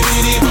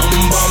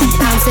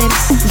 bounce it,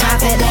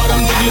 drop it.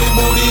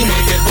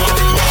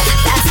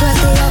 That's what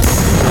the love.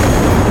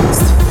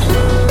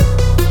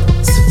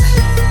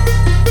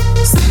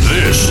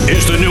 This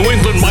is the New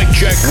England Mic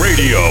Check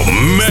Radio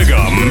Mega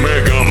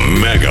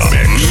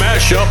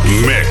Mashup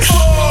Mix.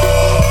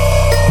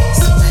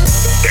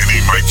 Any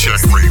Mic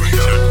Check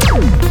Radio.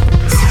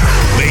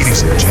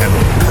 Ladies and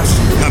gentlemen,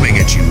 coming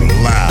at you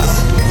loud,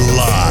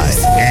 live,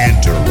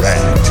 and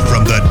direct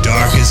from the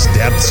darkest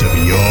depths of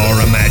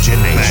your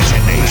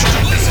imagination.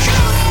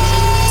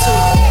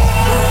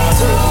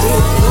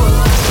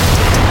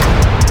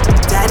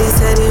 Daddy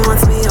said he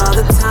wants me all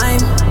the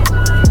time.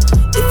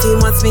 If he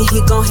wants me,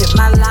 he gon' hit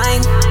my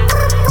line.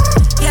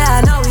 Yeah,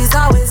 I know he's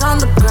always on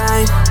the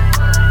grind,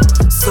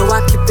 so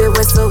I keep it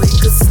wet so he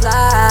could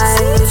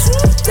slide.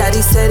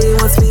 Daddy said he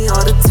wants me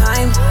all the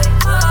time.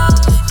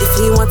 If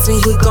he wants me,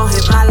 he gon'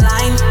 hit my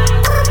line.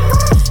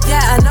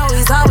 Yeah, I know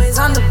he's always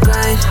on the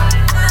grind,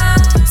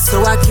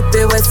 so I keep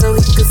it wet so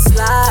he could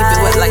slide. Keep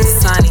it wet like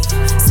Sonny,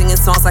 singing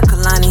songs like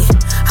Kalani.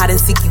 Hide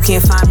and seek, you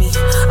can't find me.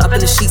 Up in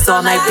the sheets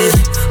all night, be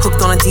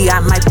hooked on a D, I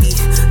might be.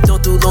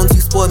 Don't do loans,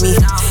 you spoil me.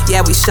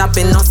 Yeah, we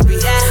shopping on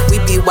spree. We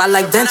be wild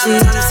like Bentley,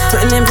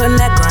 putting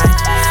that grind.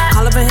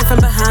 Call up and hit from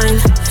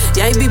behind.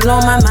 Yeah, you be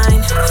blowing my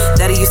mind.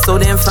 Daddy, you so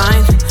damn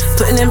fine.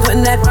 Putting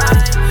that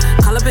grind.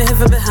 Call up and hit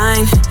from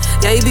behind.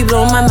 Yeah, you be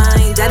blowing my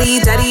mind. Daddy.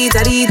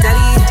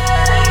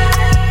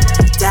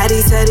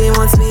 Daddy said he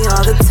wants me all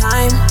the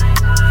time.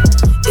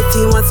 If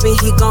he wants me,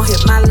 he gon'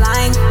 hit my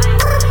line.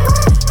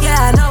 Yeah,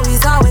 I know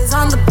he's always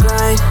on the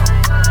grind,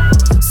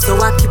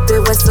 so I keep it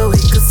wet so he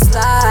could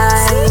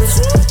slide.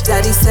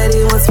 Daddy said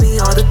he wants me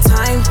all the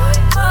time.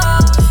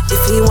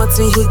 If he wants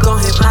me, he gon'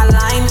 hit my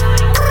line.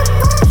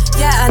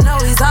 Yeah, I know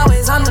he's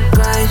always on the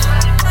grind,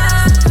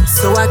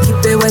 so I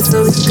keep it wet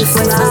so he could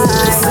slide.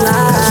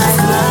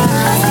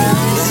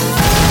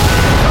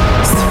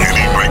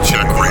 Any Mic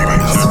Check Radio.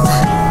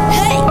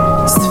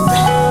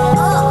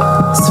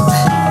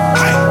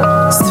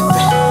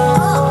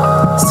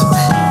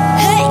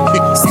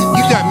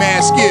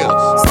 Skills.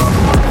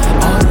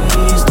 All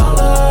these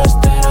dollars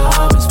that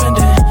I've been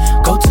spending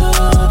go to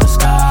the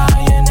sky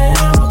and in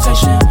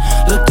rotation.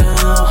 Look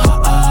down, her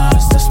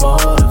eyes, that's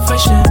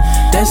motivation.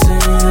 Dancing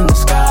in the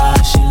sky,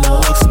 she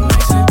looks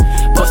amazing.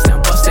 Bust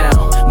down,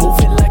 move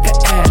it like an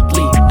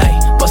athlete. Ay,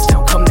 bust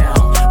down, come down.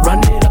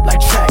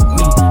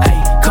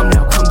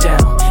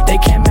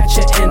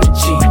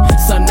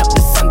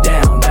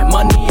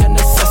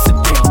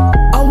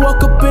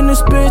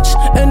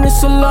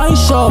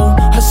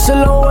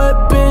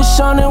 silhouette been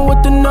shining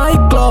with the night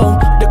glow.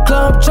 The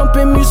club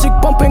jumping, music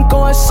bumping,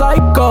 going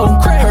psycho.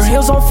 Her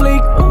heels on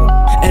fleek,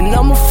 and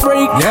I'm a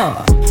freak.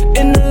 Yeah.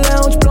 In the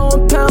lounge,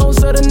 blowing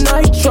pounds of the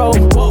nitro.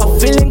 I'm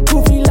feeling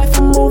goofy like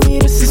a movie,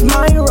 this is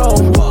my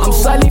role. I'm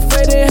slightly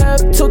faded,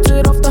 head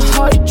tilted off the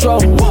hydro.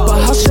 But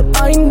how should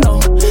I know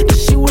that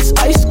she was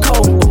ice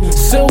cold?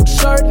 Silk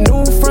shirt,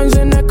 new friends,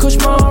 and that kush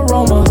my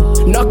aroma.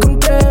 Knock 'em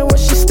dead when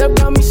she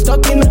stepped, got me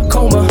stuck in a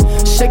coma.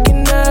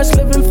 Shaking ass,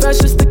 living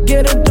fast just to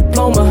get a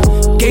diploma.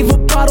 Gave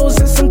her bottles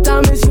and some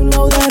diamonds, you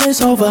know that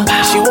it's over.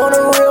 She want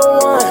a real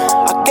one,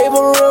 I gave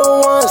her real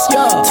ones.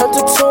 Yeah, turned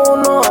the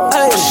tune on,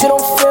 she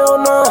don't feel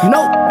none.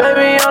 No,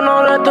 baby, I know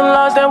that the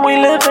lives that we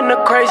live in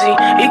are crazy.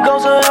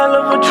 Ego's a hell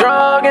of a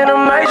drug and a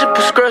major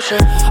prescription.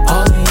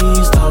 All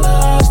these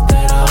dollars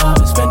that I've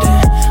been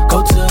spending go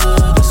to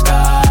the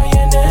sky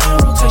and in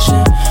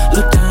rotation.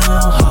 Look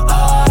down her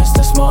eyes,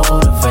 that's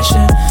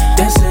motivation.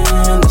 Dancing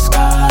in the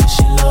sky,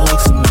 she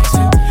looks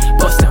amazing.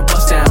 Bust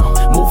down,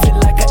 move it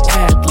like an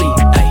athlete.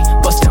 Ay,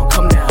 bust down,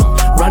 come down,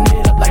 run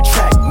it up like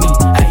track meet.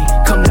 Ay,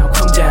 come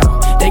down,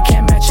 they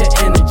can't match your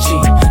energy.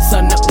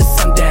 Sun up to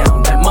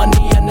sundown, that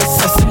money a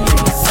necessity.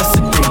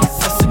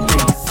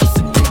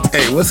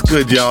 Hey, what's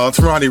good, y'all? It's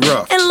Ronnie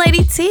Ruff. And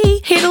Lady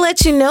T, here to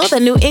let you know the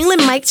New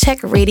England Mic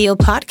Check Radio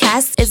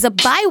Podcast is a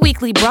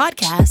bi-weekly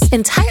broadcast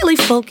entirely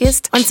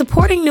focused on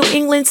supporting New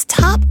England's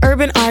top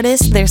urban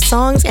artists, their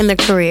songs, and their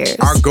careers.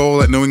 Our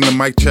goal at New England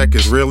Mic Check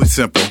is really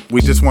simple.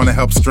 We just want to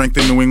help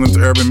strengthen New England's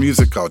urban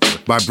music culture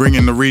by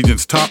bringing the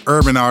region's top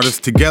urban artists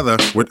together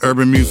with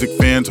urban music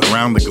fans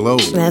around the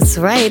globe. That's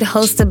right.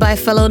 Hosted by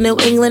fellow New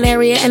England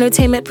area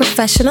entertainment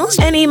professionals,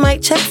 NE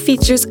Mic Check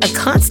features a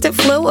constant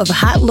flow of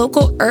hot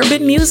local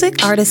urban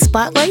music, artist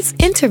spotlights,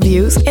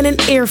 interviews, and an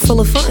ear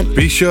full of fun.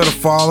 Be sure to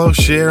follow,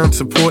 share, and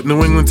support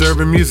New England's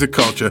urban music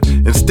culture,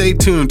 and stay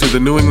tuned to the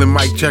New England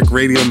Mic Check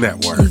Radio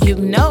Network. You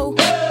know.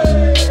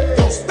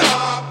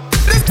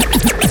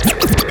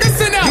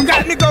 Listen up. You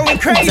got me going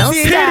crazy. Don't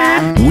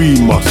stop. We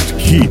must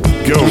keep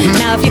going.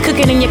 Now, if you're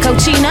cooking in your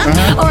cochina,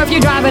 or if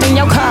you're driving in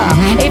your car,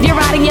 if you're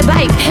riding your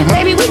bike,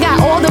 baby, we got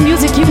all the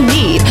music you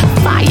need.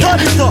 Fire.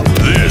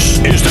 This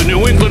is the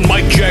New England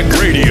Mic Check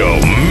Radio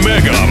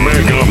Mega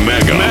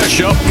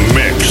Mashup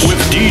Mix with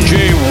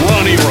DJ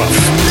Ronnie Ruff.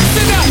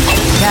 Listen up.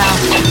 Yeah.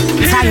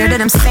 Tired of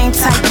them same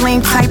type,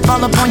 lame type,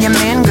 all up on your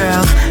man,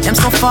 girl. Them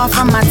so far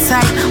from my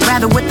type,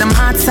 rather with them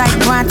hot type,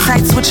 grind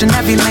tight, switching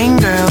every lane,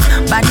 girl.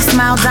 Body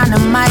smile,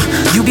 dynamite.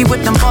 You be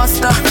with them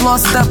bossed up,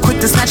 flossed up, quick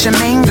to snatch your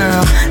main,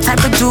 girl.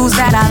 Type of dudes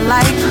that I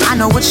like. I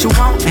know what you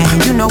want,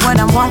 and you know what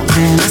I'm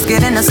wanting. Let's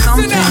get into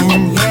something,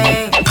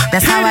 yeah.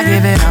 That's how I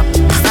give it up.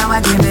 That's how I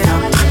give it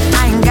up.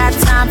 I ain't got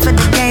time for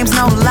the games,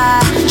 no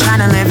lie.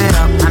 Tryna live it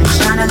up. I'm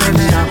just tryna live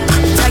it up.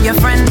 Tell your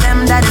friend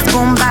them that it's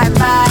boom bye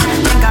bye.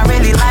 Think I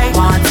really like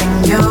wanting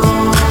you.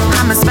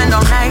 I'ma spend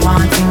all night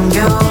wanting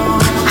you.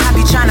 I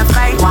be tryna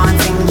fight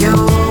wanting you,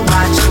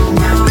 watching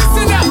you.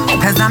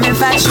 Cause I'm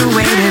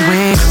infatuated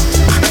with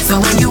you. So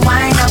when you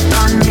wind up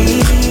on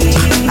me,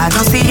 I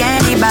don't see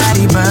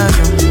anybody but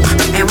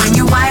you. And when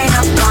you wind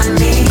up on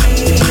me,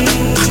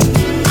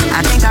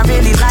 I think I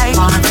really like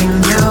wanting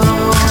you.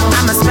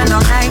 I'ma spend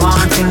all night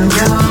wanting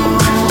you.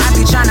 I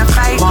be tryna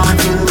fight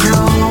wanting you,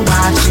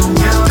 watching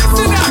you.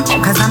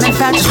 Cause I'm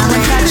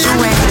infatuated.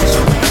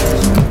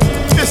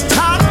 It's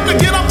time to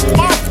get up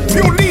off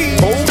your knees.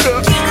 Hold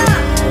up.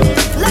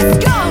 Let's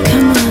go.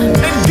 Come on.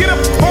 And get up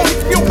on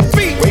your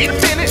feet. Wait a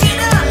minute.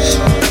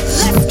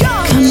 Let's go.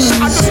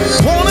 I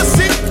just wanna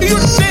see you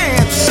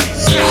dance.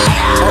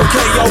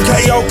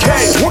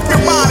 Okay. Work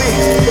your body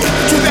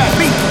to that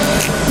beat.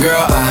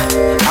 Girl,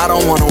 I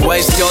don't wanna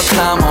waste your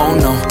time, oh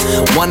no.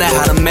 Wonder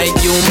how to make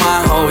you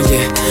mine, oh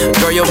yeah.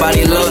 Girl, your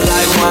body look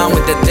like wine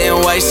with the thin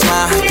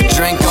waistline.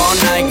 Drink all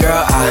night,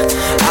 girl,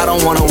 I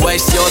don't wanna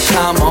waste your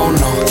time, oh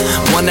no.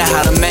 Wonder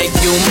how to make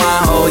you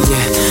mine, oh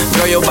yeah.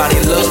 Girl, your body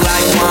look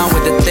like wine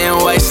with the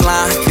thin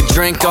waistline. Could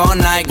drink all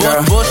night,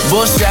 girl.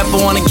 Bull strapper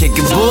wanna kick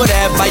it, bull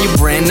that. Buy you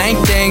brand name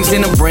things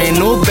in a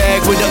brand new bag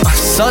with a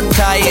so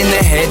tight in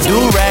the head do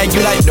rag.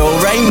 You like do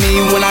right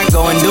me when I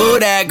go and do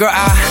that, girl.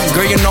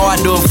 Girl, you know I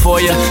do it for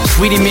you.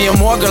 Sweetie, me and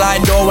more, girl, I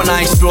adore when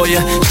I explore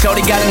you.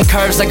 Shorty got them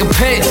curves like a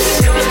pitch.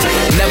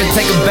 Never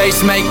take a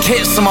bass, make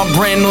hits on my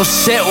brand new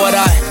shit. What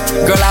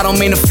girl, I don't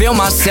mean to feel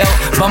myself,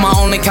 but my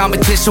only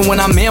competition when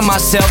I'm in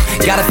myself.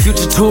 Got a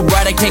future too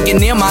bright, I can't get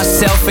near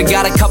myself. And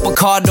got a couple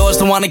car doors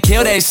that wanna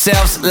kill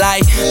themselves.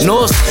 Like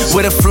news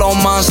with a flow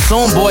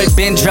monsoon, boy,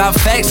 been drop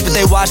facts, but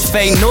they watch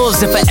fake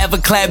news. If I ever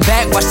clap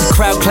back, watch the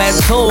crowd clap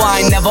too.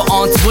 I ain't never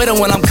on Twitter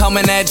when I'm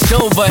coming at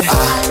you, but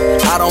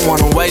I don't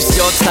wanna waste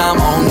your time,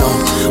 oh no.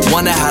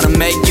 Wonder how to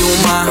make you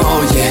mine,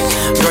 oh yeah.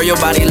 Girl, your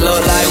body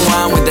look like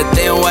wine with the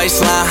thin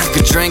waistline.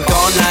 Could drink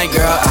all night,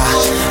 girl.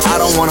 I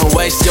don't wanna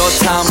waste your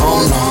time,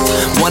 oh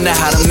no. Wonder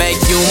how to make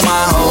you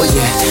mine, oh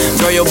yeah.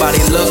 Girl, your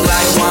body look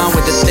like wine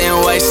with the thin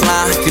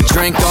waistline. Could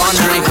drink all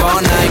night,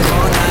 all night,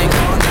 all night,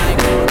 all night.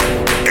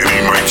 NE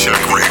Mic Check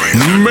Radio.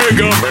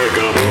 Mega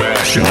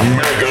Mashup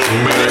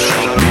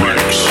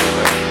Mix.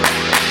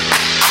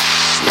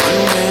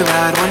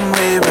 One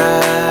way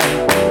ride,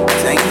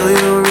 tangle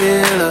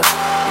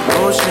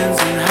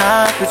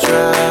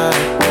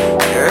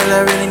Girl,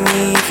 I really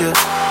need you.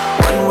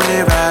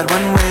 One-way ride,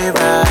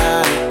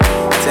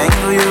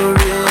 tangle you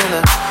real,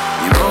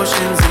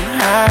 emotions in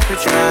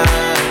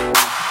hyperdrive.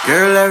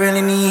 Girl, I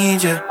really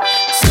need you.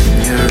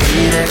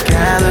 Senorita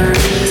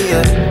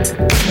Galleria,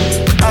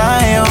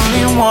 I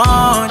only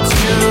want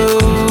you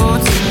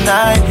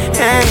tonight.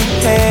 Hey,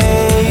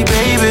 hey,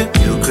 baby,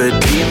 you could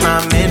be my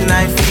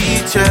midnight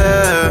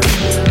feature.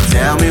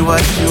 Tell me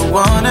what you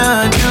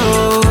wanna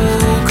do.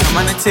 Come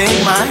on and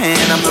take my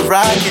hand, I'm the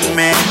rockin'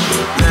 man.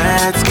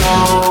 Let's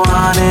go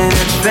on an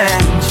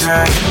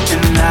adventure,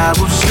 and I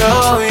will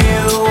show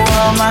you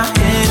all my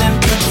hidden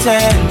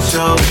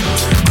potential.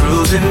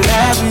 Cruising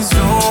as we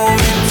zoom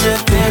into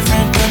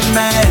different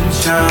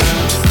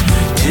dimensions.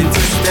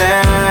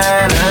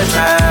 Interstellar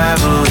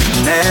travel,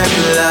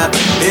 nebula,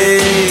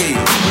 hey.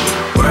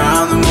 We're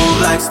on the move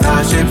like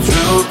Starship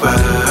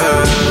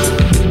Troopers.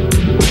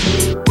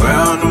 We're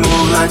on the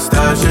move like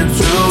Starship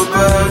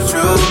Troopers,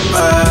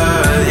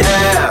 troopers,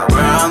 yeah. We're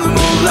on the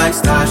move like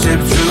Starship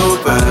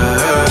Troopers.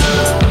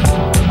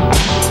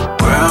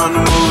 We're on the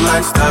move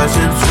like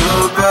Starship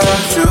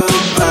Troopers,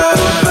 troopers.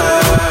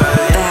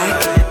 Back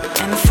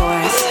and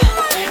forth,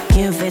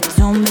 give it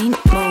to me,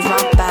 move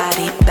my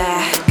body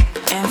back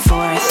and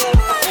forth,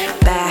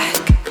 back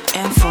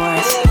and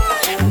forth.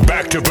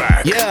 Back to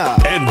back, yeah,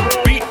 and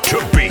beat to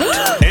beat.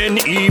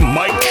 NE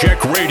Mic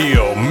Check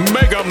Radio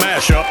Mega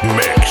Mashup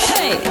Mix.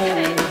 Hey.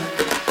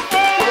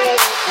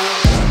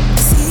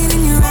 See it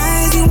in your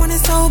eyes, you want it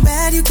so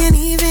bad you can't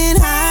even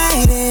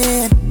hide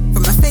it.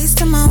 From my face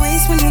to my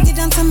waist, when you get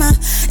down to my,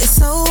 it's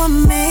so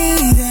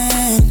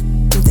amazing.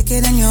 I'm thicker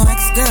than your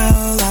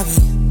ex-girl, I'll be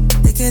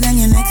thicker than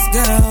your next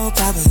girl,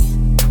 probably.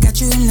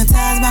 Got you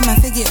hypnotized by my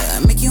figure,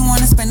 make you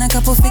wanna spend a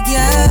couple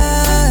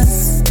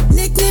figures.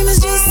 Nickname is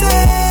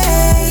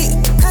G-Say,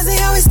 cause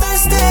they always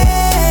thirsty.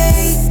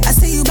 I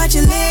see you bite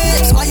your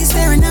lips while you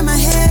staring at my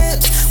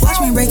hips.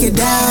 Watch me break it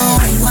down.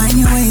 Wind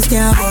your waist,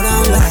 girl, go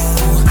down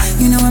low.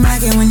 You know I'm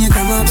like it when you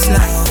come up slow.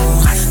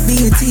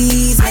 Be a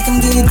tease, make him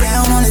get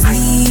down on his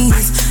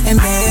knees and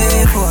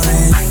beg for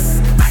it.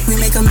 We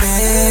make him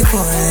beg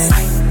for it.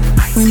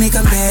 We make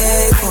him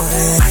beg for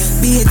it.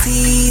 Be a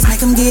tease,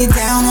 make him get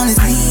down on his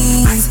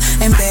knees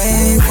and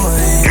beg for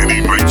it.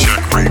 NE Mic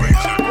Check Radio.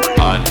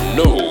 I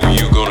know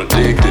you're gonna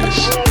dig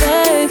this.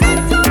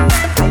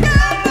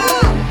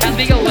 As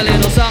we go a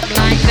little something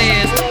like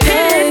this.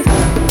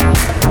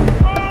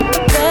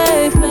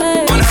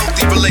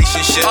 Unhealthy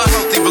relationship,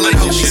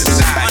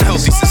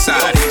 unhealthy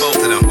society,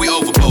 both of them. We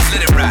over both.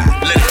 Let it ride,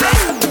 let it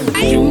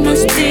ride. You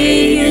must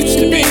be used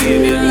to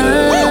being in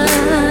love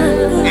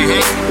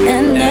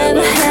and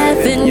never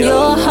having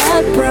your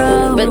heart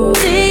broke. But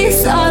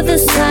these are the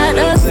side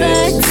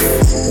effects.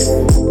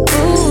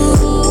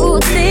 Ooh,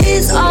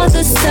 these are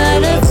the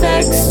side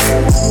effects.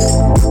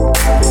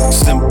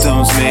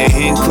 Symptoms may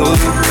include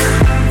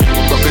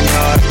broken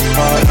heart,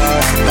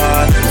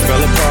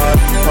 fell apart,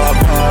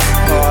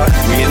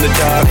 we in the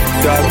dark.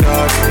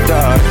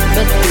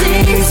 But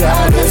these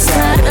are the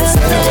side effects.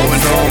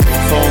 Going home,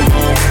 phone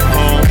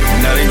home,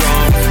 now they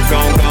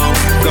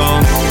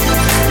gone.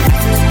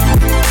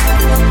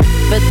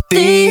 But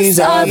these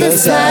are the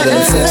side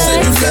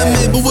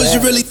effects. But was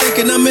you really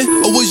thinking of me?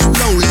 Or was you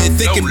lonely?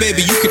 Thinking,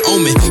 baby, you could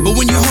own me. But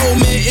when you hold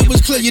me, it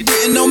was clear you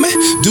didn't know me.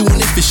 Doing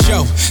it for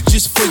show,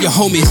 just for your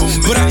homies.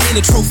 But I ain't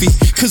a trophy,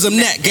 cause I'm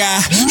that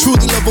guy.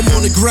 Truly love, I'm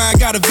on the grind.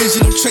 Got a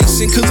vision I'm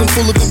chasing, cause I'm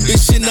full of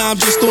ambition. Now I'm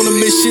just on a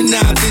mission.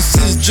 Now this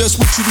is just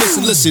what you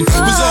listen.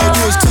 Was all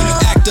yours till you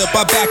act up.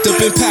 I backed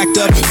up and packed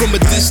up. From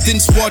a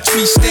distance, watch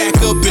me stack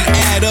up and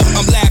add up.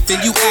 I'm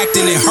laughing, you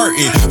acting and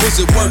hurting. Was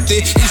it worth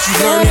it? Is you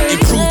learning,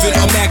 improving?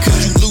 I'm mad cause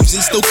you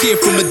losing. Still care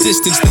from a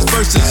distance. This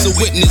verse is a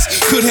witness.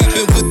 Could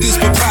happen with this,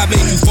 but pride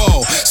made you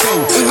fall. So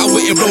I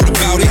went and wrote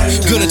about it.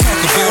 Gonna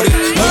talk about it.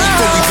 Know you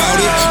phony about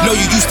it. Know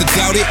you used to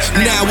doubt it.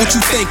 Now what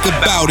you think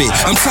about it?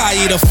 I'm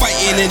tired of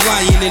fighting and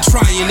lying and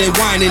trying and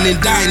whining and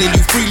dying.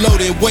 You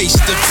freeloading, waste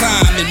of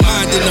time and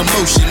mind and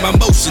emotion. My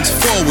motions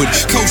forward,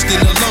 coasting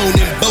alone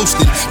and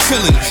boasting,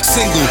 chilling,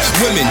 single,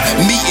 women,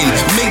 meeting,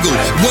 mingle,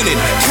 winning.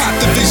 Caught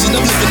the vision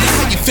of living. Now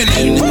how you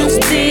feeling? You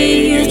must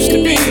be used to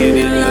being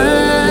in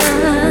love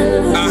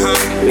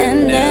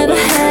and never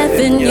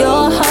having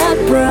your heart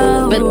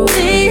broke. But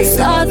these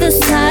are the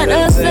side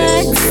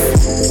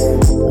effects.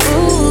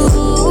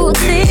 Ooh,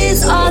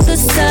 these are the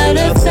side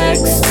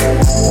effects.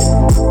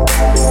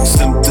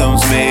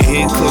 Symptoms may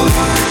include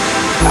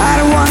I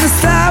don't wanna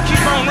stop.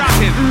 Keep on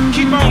rocking,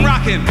 keep on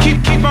rocking,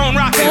 keep on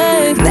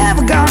rocking.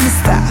 Never gonna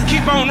stop.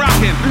 Keep on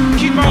rocking,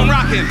 keep on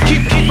rocking,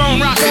 keep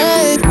on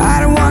rocking. I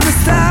don't wanna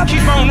stop.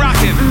 Keep on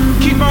rocking,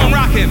 keep on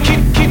rocking,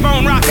 keep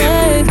on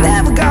rocking.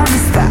 Never gonna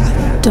stop.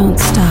 Don't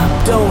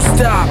stop. Don't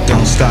stop,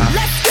 don't stop.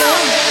 Let's go.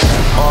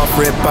 Off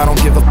rip, I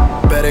don't give a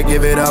better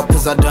give it up,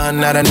 cause I done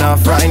not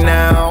enough right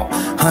now.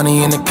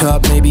 Honey in the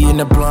cup, maybe in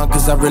the blunt,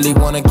 cause I really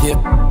wanna get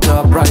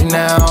up right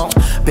now.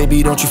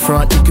 Baby, don't you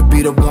front, you could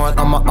be the one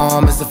on my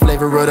arm, it's the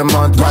flavor of the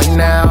month right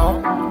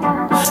now.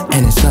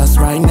 and it's us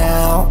right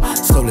now.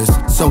 So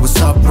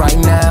it's up right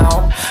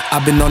now.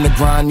 I've been on the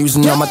grind,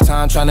 using all my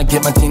time, trying to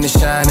get my team to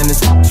shine, and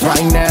it's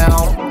right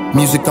now.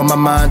 Music on my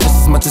mind, just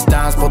as much as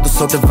dimes, both are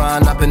so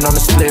divine. I've been on the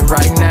split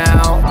right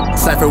now.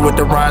 Cypher with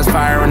the rhymes,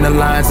 fire in the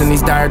lines in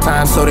these dire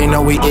times, so they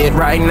know we it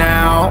right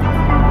now.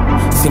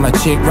 See my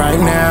chick right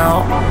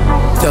now,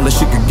 tell her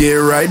she could get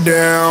right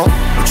down.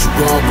 What you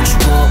want, what you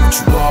want, what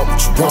you want,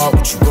 what you want,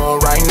 what you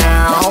want right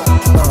now?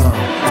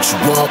 What you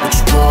want, what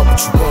you want,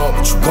 what you want,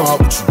 what you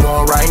want, what you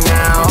want right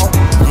now?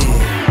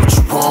 Yeah. What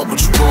you want,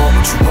 what you want,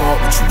 what you want,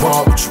 what you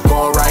want, what you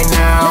want right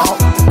now?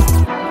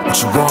 What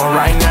you want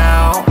right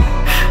now?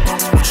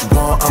 What you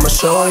want, I'ma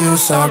show you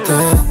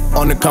something.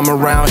 On the come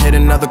around, hit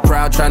another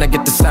crowd, trying to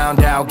get the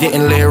sound out,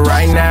 getting lit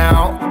right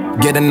now.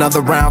 Get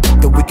another round,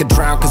 that we could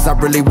drown, cause I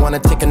really wanna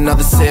take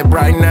another sip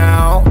right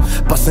now.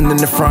 Bustin' in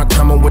the front,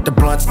 coming with the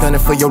blunt, stunning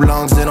for your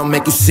lungs, it'll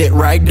make you sit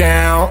right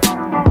down.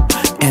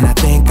 And I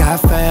think I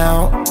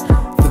found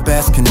the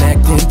best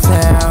connect in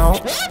town.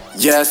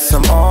 Yes,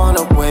 I'm on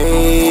the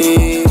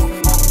way,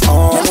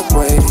 on the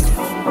way,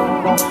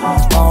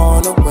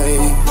 on the way,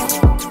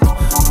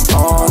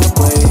 on the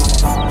way.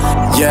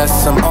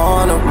 Yes, I'm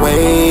on the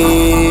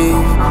way,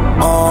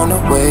 on the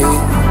way,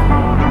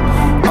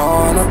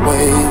 on the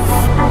way.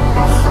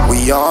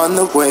 We on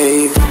the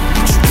wave.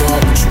 What you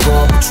want, what you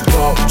want, what you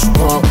want, what you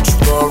want, what you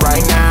want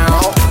right now?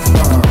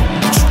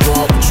 What you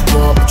want, what you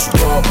want, what you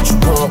want, what you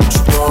want, what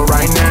you want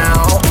right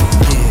now?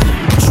 Yeah.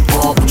 What you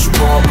want, what you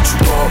want, what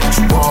you want, what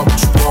you want, what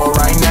you want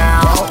right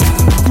now?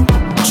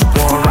 What you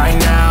want right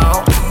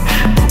now?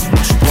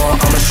 What you want?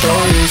 I'ma show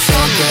you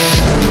something.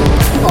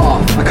 Oh,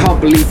 I can't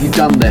believe you've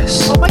done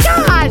this. Oh my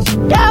gosh!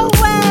 No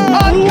way!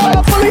 I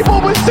can't believe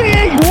what we're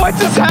seeing! What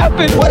just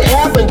happened? What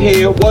happened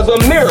here was a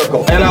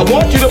miracle, and I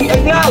want you to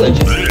acknowledge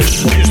it.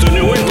 This is the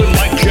New England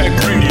Mic Check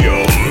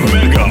Radio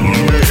Mega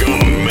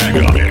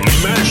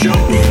Mashup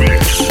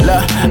Mix.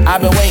 Look,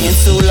 I've been waiting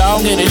too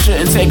long and it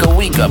shouldn't take a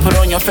week. Put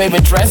on your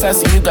favorite dress, I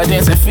see you got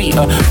dancing feet.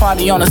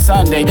 Party on a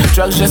Sunday,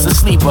 drugs just a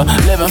sleeper.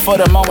 Living for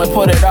the moment,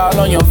 put it all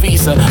on your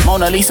visa.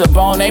 Mona Lisa,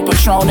 Bonet,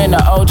 Patron in the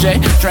OJ.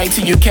 Drink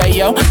to you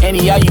KO,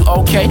 any are you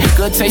okay?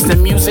 Good taste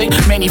in music,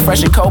 many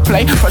fresh and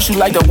Coldplay. First you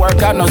like to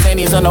work out, no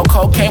Xannies or no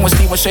cocaine. When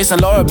Steve was chasing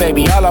Laura,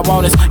 baby, all I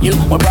want is you.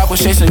 When Brock was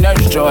chasing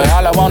Nurse Joy,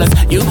 all I want is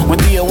you. When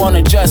Thea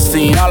wanted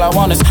Justine, all I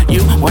want is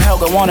you. When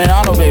Helga wanted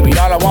Arnold, baby,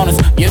 all I want is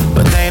you.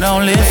 But they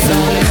don't listen.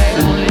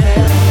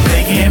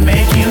 They can't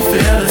make you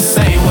feel the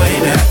same way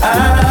that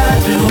I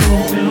do.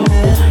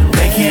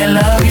 They can't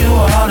love you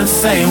all the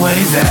same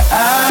ways that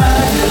I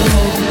do.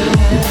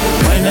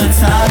 When the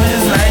time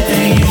is right,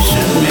 then you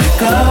should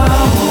make a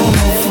move.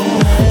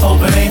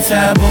 Hope it ain't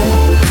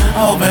taboo.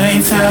 Hope it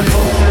ain't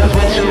taboo.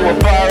 Put you a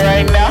bar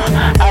right now.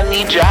 I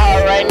need your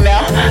heart right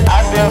now.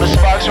 I feel the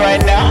sparks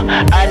right now.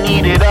 I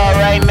need it all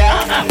right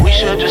now. We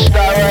should just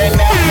start right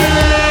now.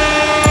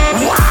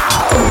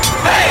 Wow!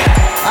 Hey!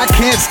 I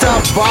can't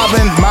stop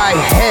bobbing my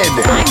head.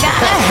 I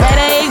got a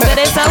headache, but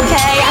it's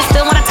okay. I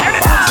still want to turn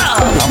it up.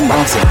 I'm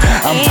bouncing.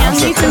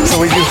 Me too. So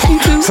are you.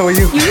 So are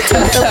you. You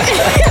too.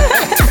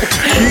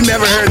 You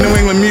never heard New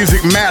England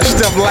music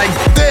mashed up like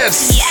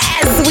this.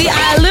 Yes, we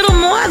are a little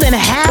more than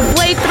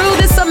halfway through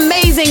this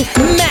amazing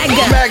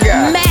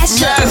mega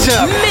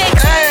mashup mix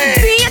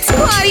dance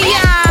party,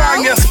 y'all.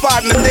 Find your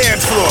spot in the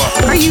dance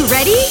floor. Are you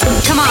ready?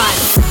 Come on.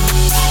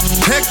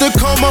 Hector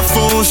call my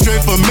phone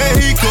straight from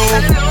Mexico.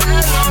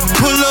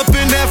 Pull up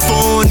in that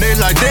phone, they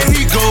like, there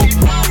he go.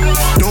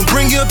 Don't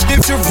bring your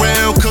bitch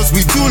around, cause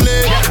we too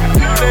late.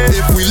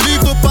 If we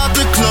leave up out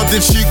the club,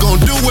 then she gon'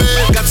 do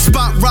it. Got the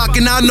spot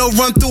rockin', I know,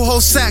 run through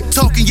whole sack,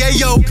 talking, yeah,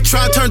 yo.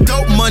 Try to turn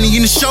dope money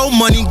into show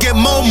money, get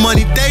more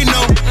money, they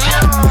know.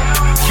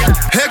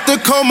 Hector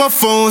call my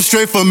phone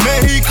straight from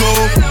Mexico.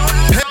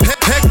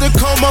 Hector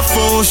call my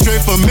phone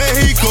straight from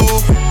Mexico.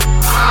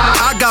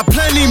 I got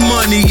plenty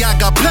money, I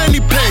got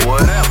plenty pay.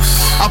 What else?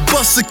 I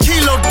bust a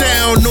kilo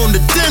down on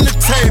the dinner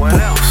table.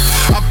 What else?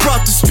 I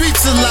brought the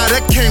streets a lot,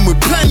 that came with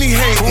plenty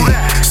hate.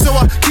 So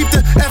I keep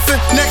the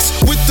effort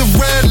next with the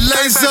red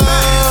laser.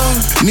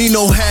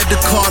 Nino had the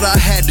card, I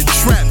had the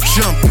trap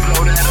jumping.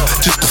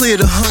 Just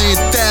cleared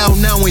 100,000,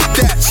 now ain't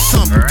that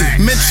something?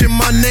 Mention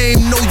my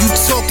name, know you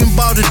talking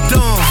about a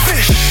dumb.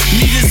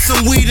 Needed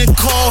some weed and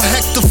call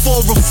Hector for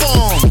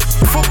reform.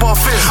 Football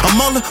field, I'm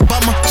all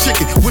about my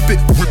chicken, whip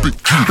it.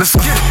 Let's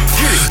get it.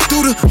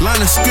 Through the line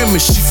of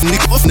scrimmage, she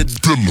nigga off the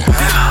dimmer.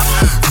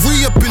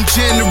 Re-up in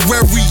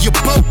January, you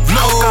boat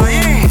low.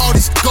 All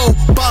these gold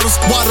bottles,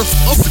 water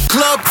off the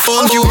club.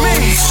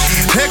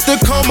 Hector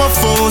call my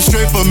phone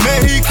straight from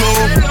Mexico.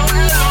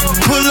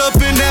 Pull up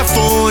in that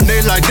phone,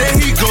 they like, there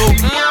he go.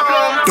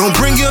 Don't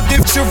bring your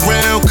bitch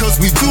around, cause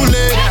we too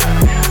late.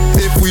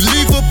 If we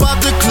leave up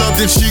out the club,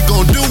 then she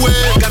gon' do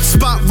it. Got the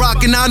spot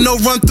rockin', I know,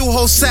 run through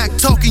whole sack,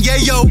 talking,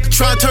 yeah, yo.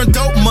 Try to turn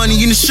dope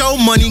money into show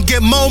money,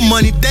 get more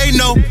money, they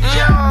know.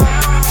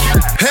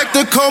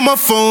 Hector call my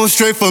phone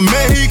straight from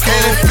Mexico.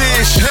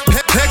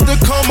 Hector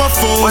call my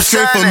phone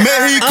straight from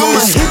Mexico.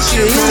 I'ma hit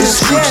you in the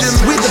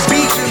chest with a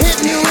beat.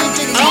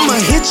 I'ma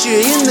hit hit you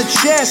in the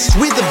chest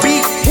with a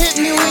beat. Hit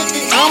me with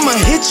it. I'ma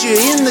hit you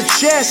in the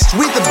chest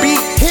with a beat.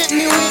 Hit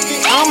me with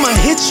it. I'ma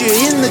hit you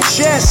in the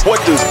chest.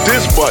 What does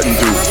this button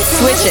do?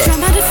 Switch it.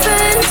 From my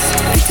defense,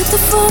 picked up the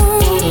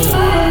phone.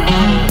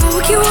 I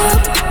woke you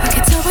up, I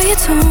could tell by your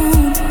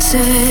tone.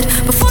 Said,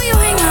 before you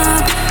hang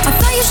up, I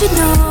thought you should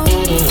know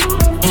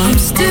I'm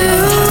still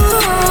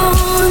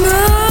on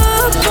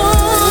up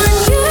on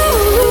you.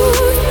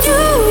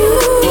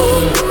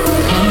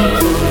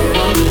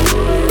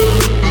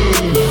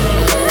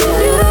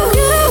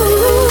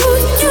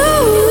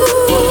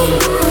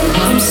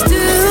 I'm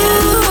still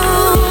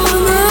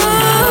on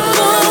up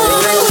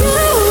on you.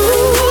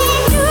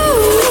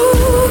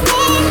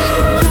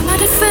 From my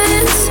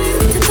defense,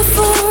 picked up the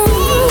phone.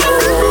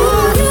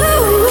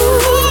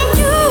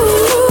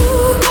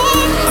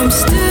 I'm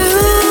still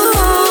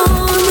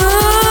on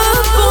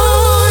up on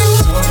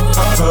you.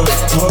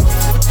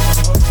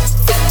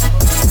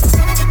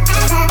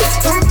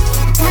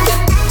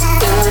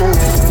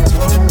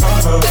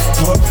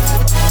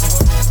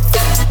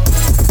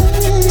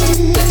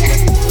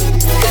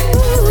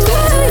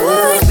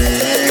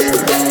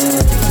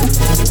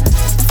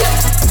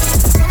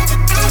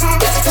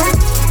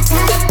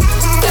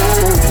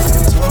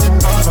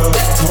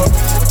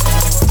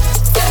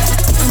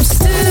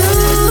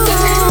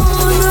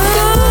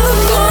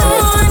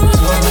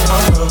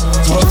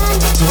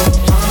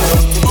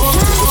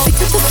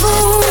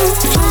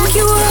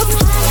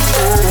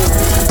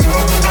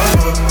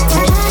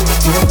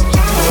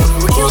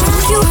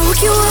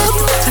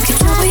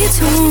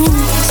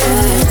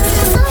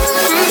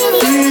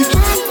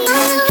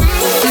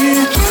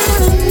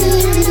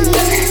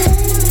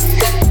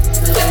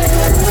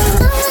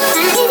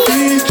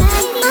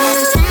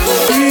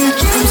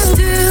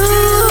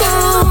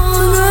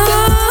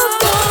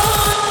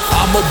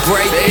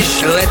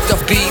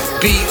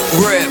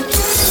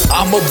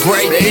 I'ma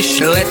break this,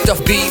 let the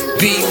beat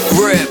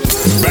rip.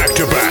 Back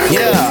to back,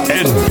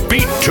 and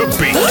beat to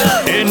beat.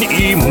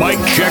 NE Mic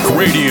Check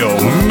Radio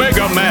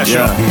Mega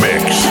Mashup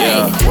Mix.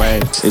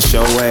 Wait, it's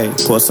your way.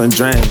 Pour some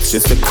drinks,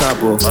 just a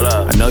couple.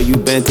 I know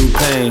you've been through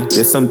pain.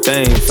 There's some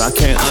things I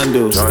can't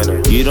undo.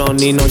 You don't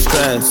need no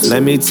stress.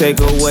 Let me take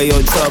away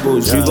your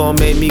troubles. You gon'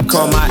 make me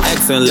call my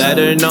ex and let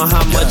her know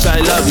how much I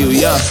love you.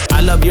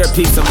 I love your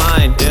peace of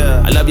mind.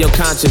 I love your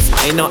conscience.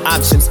 Ain't no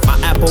options. My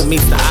apple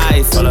meets the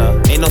eyes.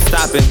 Ain't no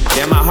stopping.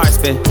 Yeah, my heart's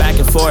been back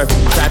and forth.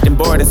 Trapped and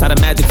bored inside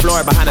a magic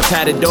floor behind a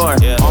padded door.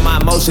 All my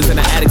emotions in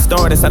the attic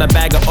stored inside a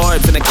bag of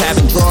orbs in a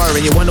cabin drawer.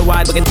 And you wonder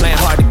why looking playing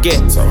hard to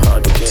get. So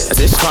hard to get. As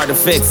it's hard to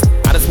fix.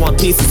 I just want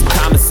pieces of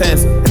common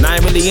sense. And I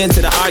ain't really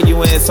into the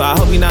arguing, so I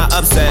hope you're not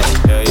upset.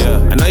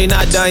 I know you're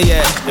not done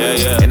yet.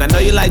 And I know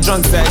you like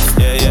drunk sex.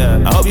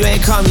 I hope you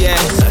ain't come yet.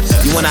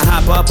 You wanna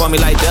hop up on me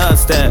like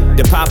dubstep,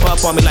 then pop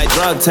up on me like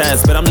drug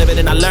tests. But I'm living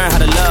and I learn how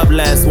to love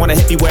less. Wanna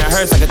hit me where it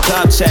hurts like a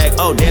cup check.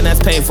 Oh damn,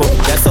 that's painful.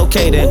 That's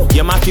okay then.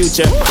 You're my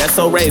future. That's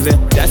so raving.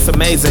 That's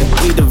amazing.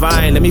 We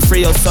divine. Let me free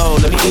your soul.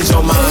 Let me ease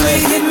your mind.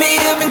 Hit me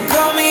up and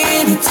call me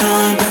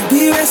anytime. Don't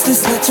be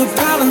restless. Let your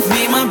problems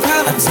be my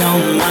problems.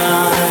 Don't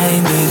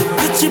mind it.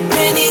 Put your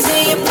pennies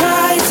and your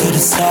pride to the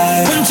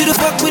side. Want you to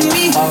fuck with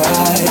me?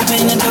 Alright.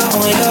 Open the door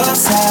on your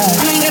side.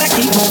 You ain't gotta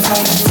keep on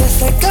fighting.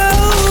 Just let go.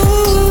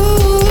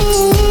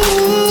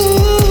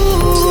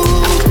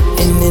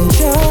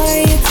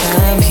 Enjoy your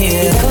time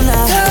here. Never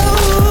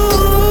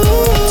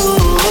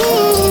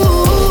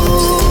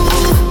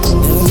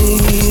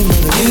leave.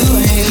 You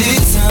ain't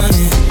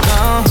listening,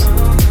 no.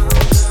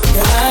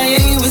 Girl, I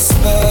ain't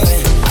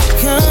whispering.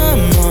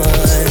 Come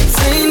on,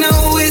 say no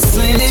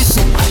whistling this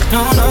shit.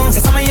 No,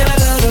 cause I'ma yell a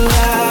little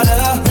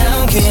louder.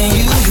 Now can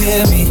you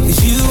hear me?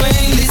 Cause you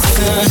ain't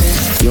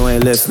listening. You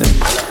ain't listening.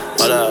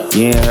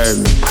 You ain't heard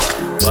me.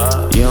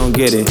 You don't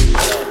get it.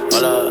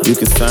 You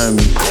concern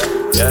me.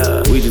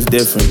 We just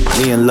different.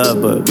 We in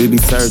love, but we be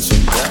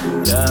searching.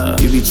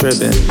 You be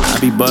tripping, I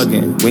be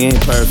bugging. We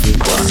ain't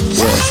perfect.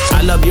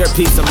 I love your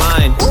peace of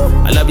mind.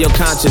 I love your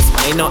conscience.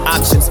 Ain't no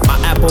options. My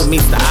apple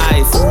meets the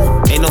eyes.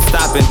 Ain't no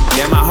stopping.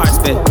 Yeah, my heart's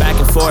been back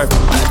and forth.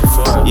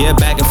 Yeah,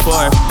 back and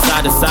forth,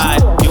 side to side.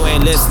 You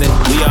ain't listening.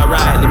 We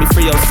alright. Let me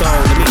free your soul.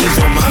 Let me ease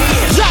your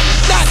mind. Drop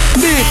that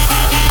big,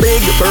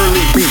 big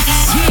burly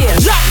beats.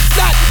 Drop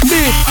that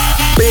big,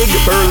 big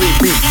burly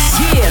beats.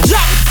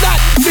 Drop that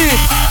big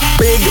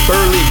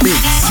burly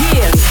beats.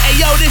 Hey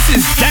yo, this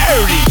is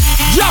dirty.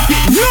 Drop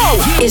it, no!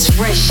 It's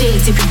Red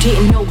Shades, if you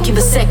didn't know, give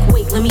a sec,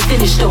 wait, let me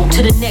finish though.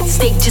 To the next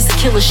stage, just a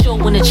killer show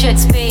when the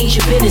checks paid,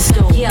 your business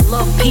though. Yeah, I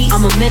love peace,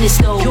 I'm a menace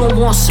though. You don't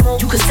want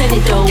smoke, you can send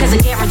it though. Cause I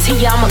guarantee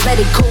ya, I'ma let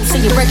it go.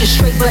 Say your record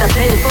straight, but I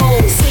bet it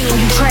fold. Saying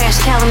you trash,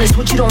 talent is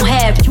what you don't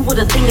have. You were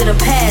the thing of the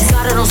past.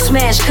 Got it on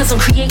smash, cause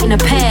I'm creating a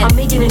pad. I'm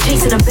making it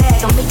chasing a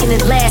bag, I'm making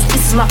it last.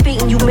 This is my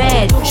fate and you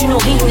mad. Don't you know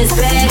hating is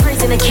bad?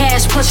 Praising the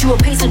cash, plus you were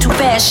pacing too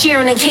fast.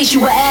 Sharing in case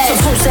you were ass.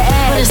 Supposed to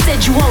add, but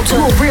instead you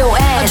alter. You a real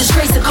ass. I just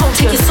trace the code,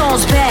 take your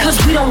songs back. Cause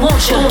we don't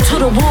want you. Going to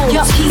the wall.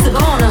 Yup, he's a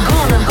goner.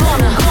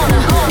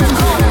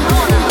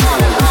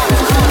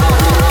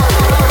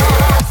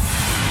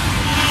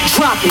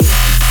 Drop it.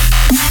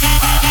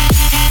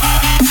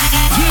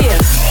 Yeah.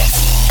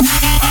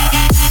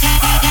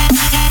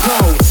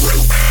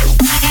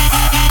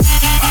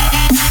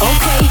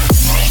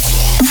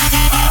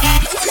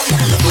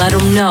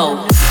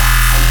 know.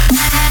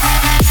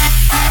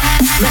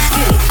 Let's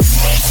get it.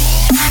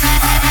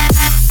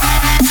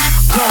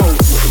 Go.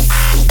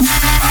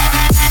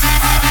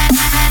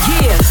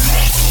 Yeah.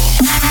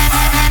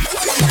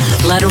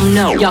 Let them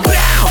know. Y'all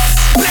bounce,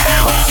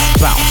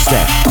 bounce, bounce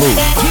that move.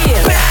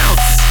 Yeah.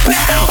 Bounce,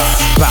 bounce,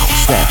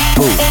 bounce that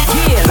move.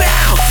 Yeah.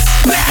 Bounce,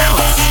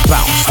 bounce,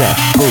 bounce that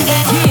move.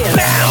 Yeah.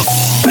 Bounce,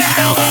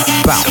 bounce,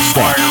 bounce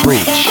that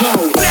reach.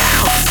 Bounce,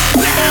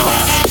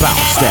 bounce,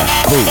 bounce that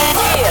move.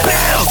 Yeah.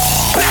 Bounce,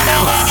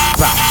 bounce,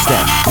 bounce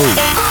that move.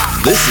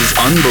 This is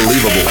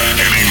unbelievable.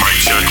 Any Mic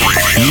Check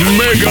Radio.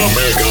 Mega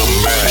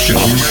Mashup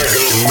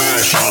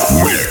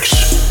Mix.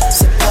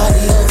 It's a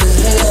party over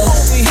here.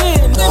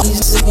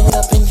 Party's sitting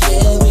up in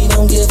here. We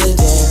don't give a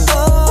damn.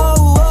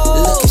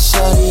 Look at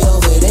shawty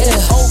over there.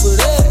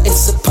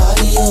 It's a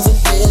party over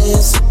here.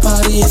 It's a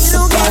party. It's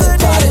a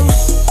party.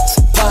 It's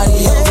a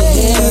party over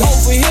here.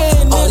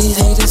 All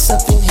these haters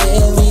up in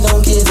here. We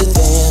don't give a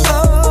damn.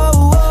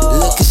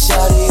 Look at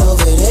shawty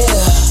over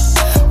there.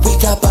 We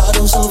got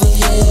bottles over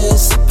here.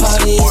 It's a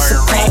party. It's a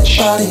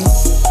party.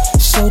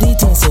 Shorty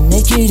dancing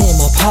naked in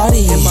my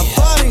party.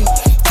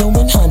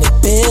 Throwing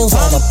 100 bills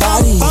on her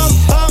body.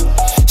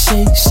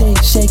 Shake, shake,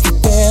 shake it,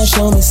 girl,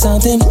 show me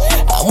something.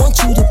 I want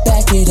you to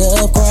back it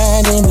up,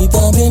 grinding me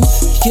bumping.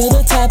 You're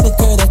the type of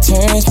girl that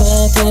turns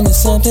nothing to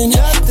something.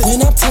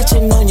 When I'm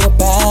touching on your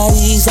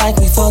body, it's like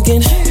we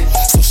fucking.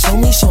 So show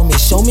me, show me,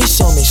 show me,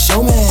 show me,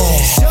 show me.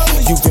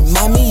 You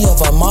remind me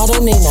of a model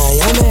named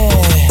Naomi.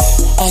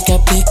 I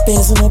got big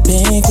bands in the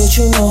bank, what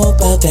you know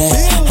about that?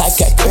 I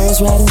got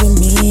girls riding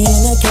with me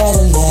in a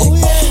Cadillac.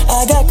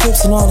 I got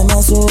Crips and all of my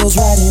souls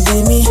riding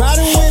with me.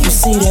 You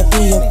see that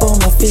be up on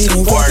my feet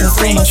and rockin'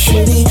 for my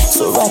city.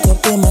 So rock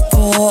up in my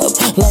cup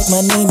like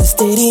my name is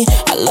Diddy.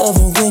 I love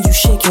it when you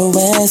shake your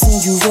ass and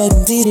you rub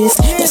and beat it.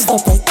 Now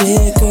stop right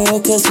there, girl,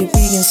 cause you're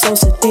being so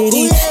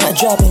sedity. Now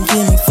drop and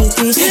give me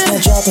 50. Now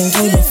drop and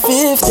give me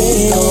 50.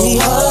 We gon'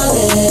 party,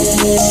 party.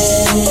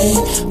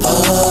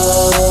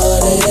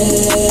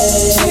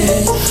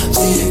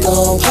 We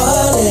gon'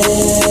 party,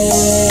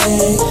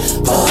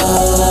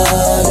 party.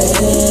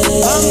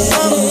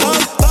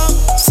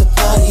 It's a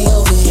party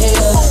over here.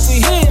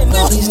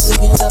 All these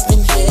niggas up in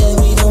here,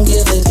 we don't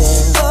give a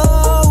damn.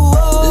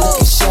 Look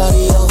at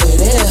shawty over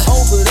there.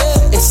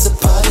 It's a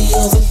party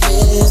over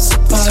here. It's a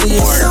party.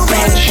 It's a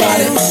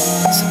party.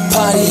 It's a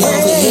party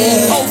over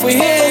here.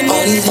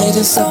 All these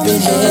haters up in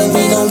here,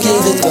 we don't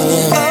give a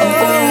damn.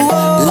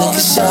 Look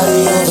at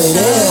shawty over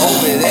there.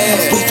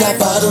 We got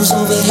bottles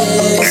over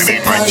here. It's a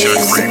party.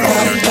 It's a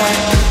party.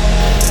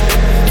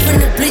 From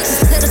the bleachers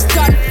to the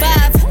starting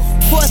five.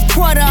 Fourth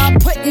quarter, I'm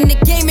putting the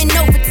game in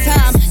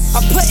overtime.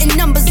 I'm putting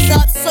numbers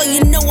up so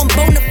you know I'm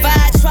bona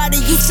fide. Try to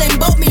Usain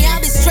Bolt me, I'll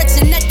be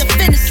stretching at the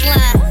finish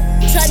line.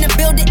 Trying to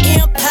build an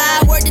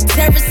empire, word the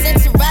terrorist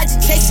entourage,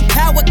 chasing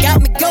power, got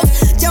me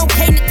ghost. Don't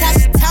pay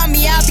Natasha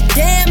Tommy, I'll be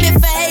damn if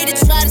a hater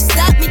try to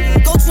stop me.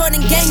 Go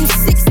Jordan game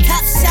 6,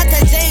 top shot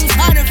that James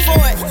Harden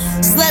for it.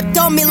 Slept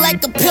on me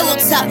like a pillow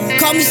top.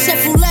 Call me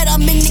Chef Roulette,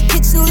 I'm in the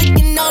kitchen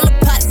licking all the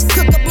pots.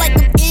 Cook up like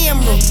I'm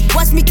Emerald,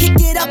 watch me kick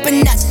it up a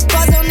notch.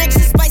 Bars on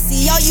extra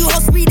spicy, all you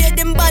hoes sweeter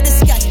than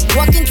butterscotch.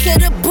 Walking to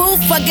the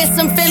booth, I guess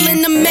I'm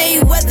feeling the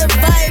Mayweather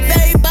vibe.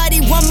 Everybody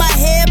want my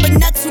hair, but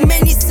not too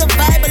many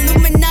survive.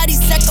 Illuminati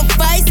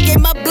sacrifice, gave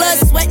my blood,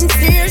 sweat, and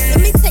tears.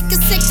 Let me take a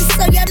section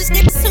so y'all just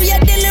niggas who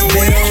y'all dealing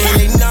with. They don't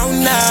really know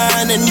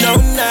none and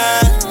know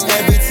none.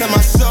 Every time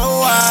I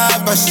show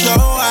up, I show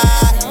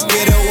up.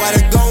 Get it while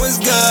the going's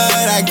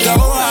good, I go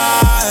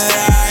hard.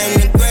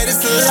 I'm the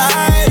greatest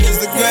alive, it's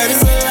the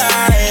greatest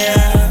alive,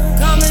 yeah.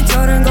 Coming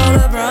Jordan, go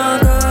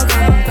LeBron, go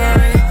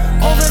Curry.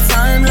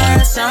 Overtime,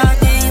 last shot,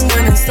 game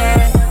winning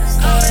story.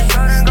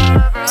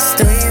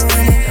 Stay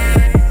winning.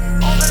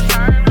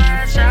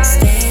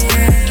 Stay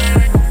winning.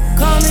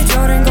 Call me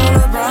Jordan, go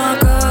LeBron,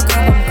 go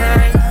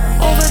Curry.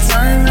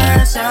 Overtime,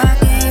 last shot,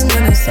 game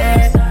winning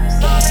story.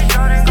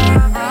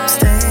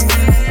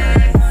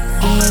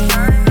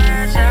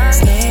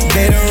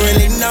 They don't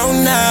really know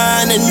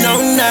none and know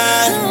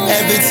none.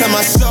 Every time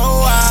I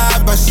show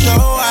up, I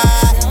show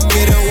up.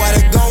 Get it while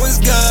the going's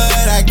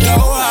good, I go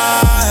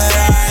hard.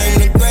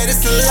 I'm the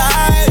greatest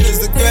alive,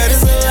 it's the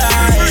greatest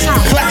alive.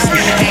 Clap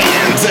your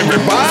hands,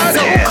 everybody.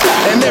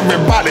 And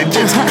everybody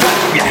just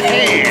clap your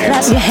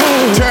hands. Clap your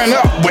hands. Turn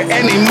up with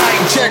Any Mic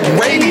Check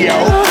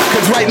Radio.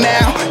 Cause right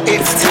now,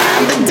 it's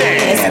time to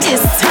dance.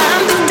 It's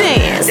time to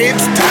dance.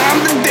 It's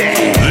time to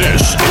dance.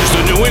 This is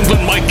the New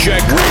England Mic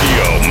Check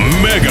Radio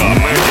Mega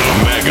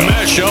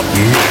Mashup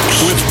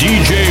Mix with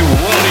DJ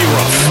Ronnie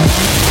Ruff.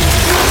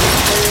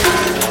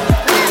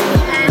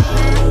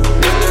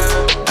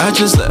 I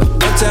just left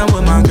uptown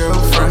with my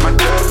girlfriend.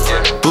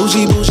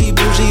 Bougie, bougie,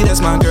 bougie, that's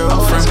my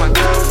girlfriend.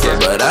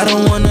 But I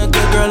don't want a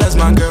good girl as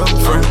my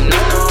girlfriend.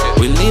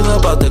 We leave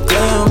about the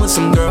club with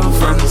some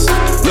girlfriends.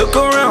 Look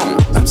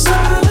around, I'm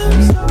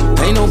silent.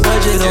 Ain't no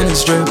budget on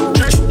this trip.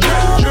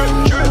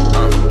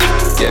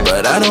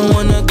 But I don't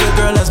want a good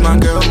girl as my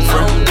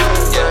girlfriend.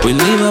 We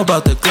leave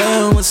about the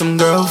club with some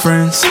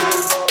girlfriends.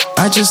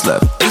 I just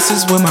left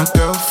Aces with my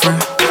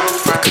girlfriend.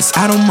 cause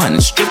I don't mind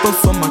a stripper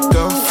for my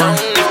girlfriend.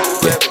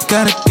 Yeah,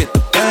 gotta get the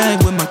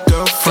bag with my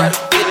girlfriend.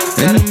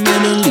 In the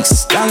Middle East,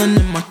 styling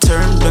in my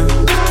turban.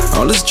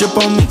 All this drip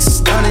on me,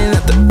 starting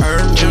at the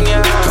urgent.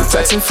 I'm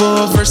taxing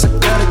for a verse, I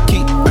gotta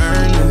keep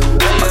earning.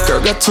 My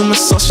girl got too much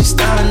sauce, she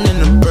styling in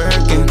the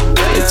Birkin.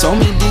 They told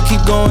me to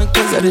keep going,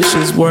 cause that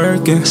shit's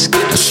working.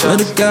 I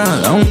should've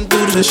gone, I don't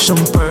do this on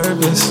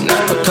purpose.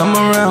 I come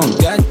around,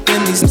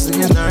 goddamn, these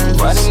niggas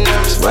nervous.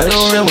 Why the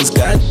real ones,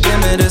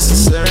 goddamn it, it's a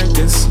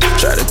circus.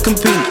 Try to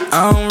compete,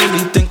 I don't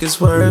really think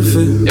it's worth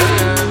it.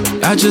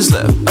 I just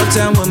left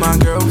uptown with my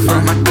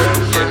girlfriend.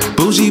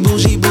 Bougie,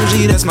 bougie,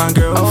 bougie, that's my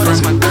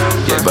girlfriend.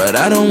 Yeah, but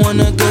I don't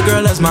want a good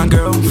girl, that's my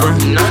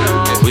girlfriend.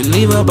 We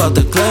leave about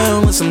the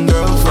club with some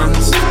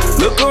girlfriends.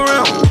 Look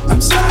around,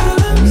 I'm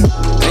silent.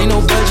 Ain't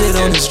no budget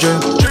on this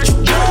drip.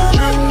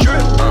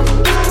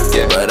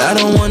 Yeah, but I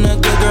don't want a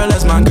good girl,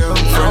 that's my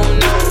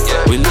girlfriend.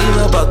 We leave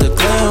about the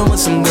club with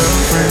some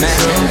girlfriends.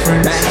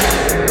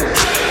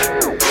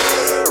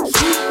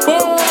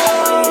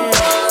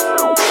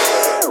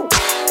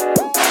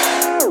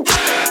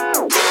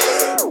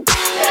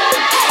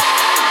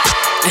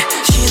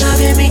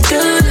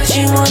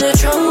 She want a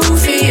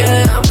trophy,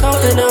 yeah. I'm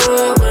calling her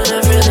up when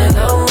I'm feeling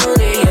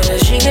lonely, yeah.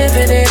 She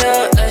giving it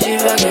up like she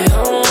fucking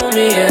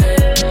homie, yeah.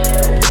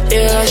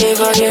 Yeah, like she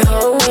fucking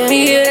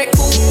homie, yeah.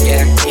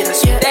 Yeah, that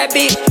she that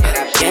bitch.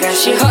 Yeah, that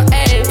she her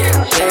ass.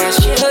 Yeah, that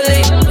she her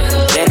leg.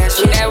 Yeah, that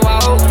she that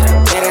wall.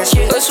 Yeah, that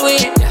she her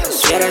sweet.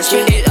 Yeah, that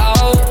she it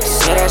all.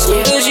 Yeah, that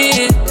she her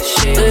shit.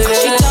 She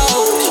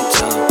told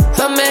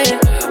her man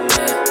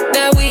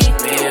that we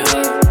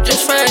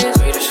just friends.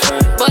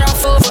 But I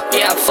fuck,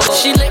 yeah, I fuck.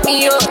 She lick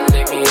me up.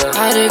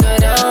 I dig her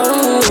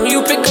down,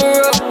 you pick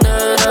her up,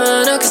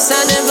 nah, cause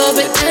I never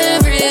been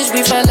average,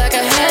 we fight like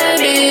a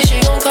habit. She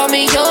gon' call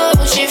me up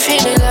when she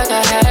feeling like I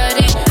had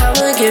it.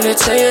 I'ma give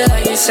it to you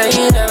like you say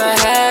you never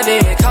have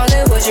it. Call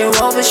it what you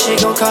want, but she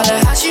gon' call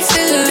it how she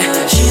feel.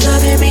 She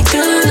loving me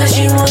good like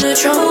she want a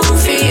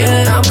trophy,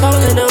 yeah. I'm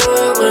calling her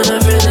up when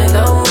I'm feeling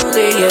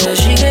lonely, yeah.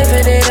 She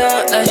giving it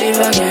up like she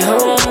fucking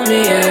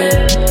homie,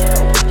 yeah.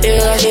 Yeah,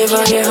 like she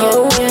fucking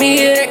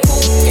homie, yeah.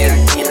 Yeah,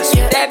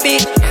 that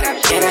bitch.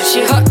 Yeah, that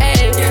she her ass,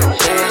 yeah,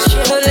 that she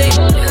her leg,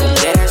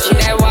 yeah, that she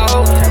that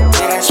wall,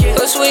 yeah, that she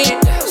her sweet,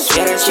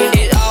 yeah, that she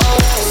it all,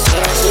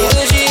 yeah, that she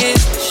her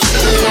shit.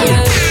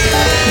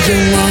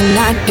 You may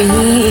not be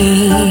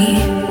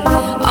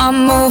a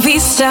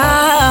movie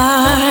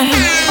star,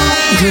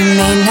 you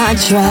may not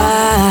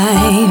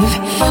drive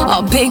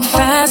a big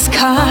fast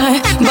car,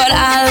 but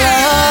I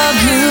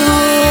love you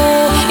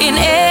in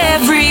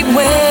every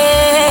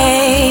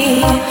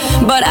way,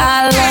 but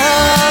I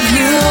love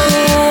you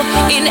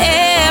in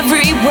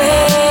every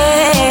way.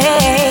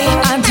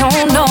 I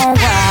don't know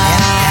why.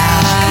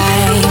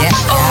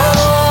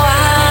 Oh,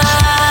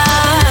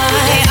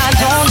 I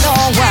don't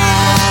know why.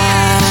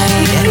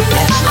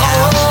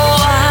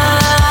 Oh,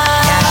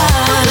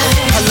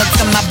 Pull up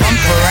to my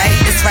bumper, right?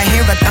 It's right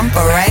here a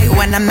thumper, right?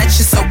 When I met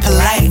you so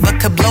polite, but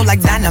could blow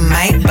like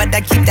dynamite. But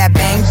I keep that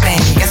bang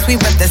bang. Guess we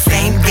rep the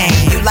same game.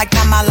 You like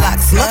how my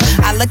locks look?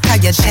 I look how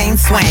your chain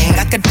swing.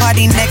 I could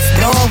party next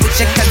door with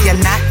you cause you're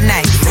not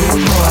nice. Ooh,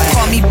 boy.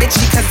 Call me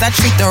bitchy cause I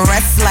treat the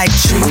rest like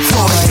true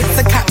toys. It's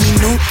a cop me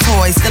new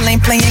toys, still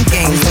ain't playing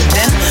games. So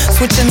then,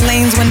 switching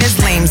lanes when there's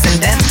lames. And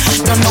then,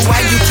 don't know why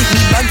you keep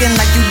me bugging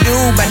like you do,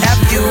 but I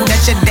view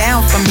that you're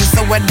down for me.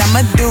 So what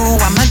I'ma do,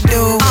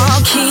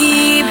 I'll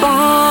keep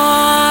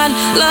on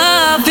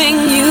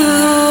loving you.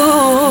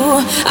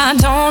 I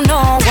don't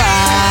know why.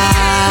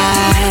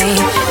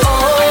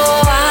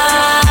 Oh,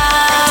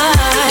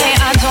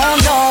 I don't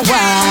know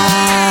why.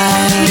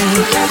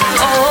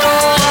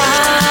 Oh,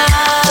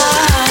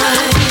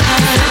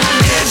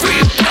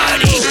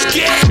 Everybody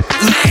get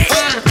lit.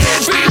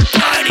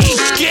 Everybody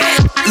get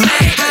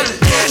lit.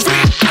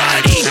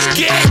 Everybody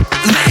get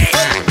lit.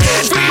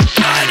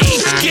 Everybody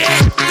get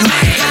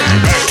lit.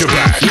 Back to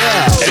back,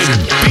 and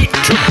beat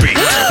to beat.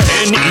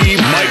 NE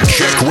Mic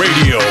Check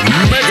Radio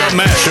Mega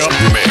Mashup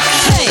Mix.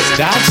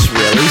 That's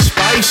really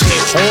spicy.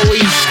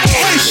 Holy shit.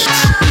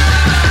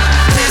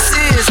 This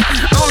is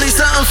only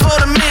something for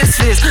the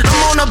misfits.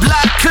 I'm on the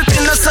block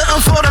cooking up something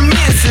for the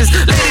misses.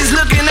 Ladies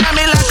looking at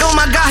me like, oh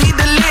my god, he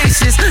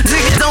delicious.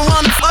 Niggas don't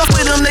wanna fuck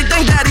with him, they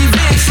think that he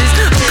vicious.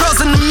 I'm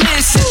causing the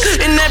mission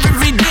in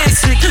every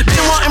district.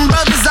 Been wanting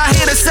brothers out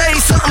here to say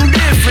something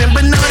different,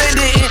 but no they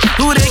didn't.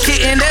 Who they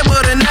kidding? They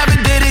would've never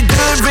did it.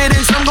 Good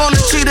riddance. I'm gonna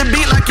treat a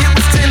beat like it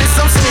was tennis.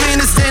 I'm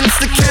Serena's dentist.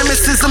 The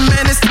chemist is a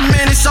menace.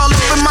 Diminish all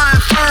up in my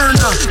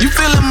inferno. You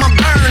feeling my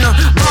burner?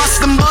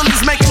 Boston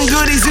bullies making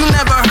goodies you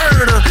never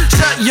heard of.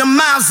 Shut your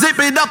mouth, zip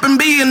it up and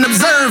be an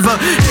observer.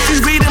 If you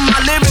reading my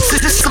lyrics,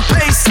 it's just a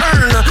pace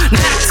turner.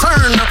 Neck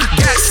turner,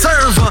 gas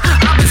server.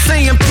 I've been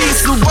saying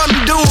peace, but what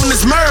I'm doing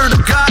is murder.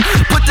 God,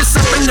 put this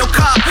up in your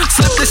car,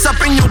 slip this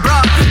up in your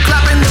bra.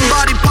 Clapping them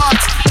body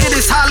parts, it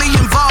is highly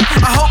involved.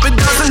 I hope it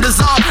doesn't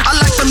dissolve. I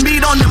like to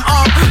meet on them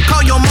all.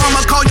 Call your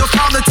mama, call your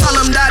father, tell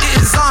them that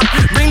it is on.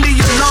 Ring the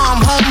alarm,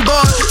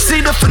 homeboy,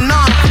 see the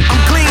phenom. I'm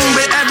clean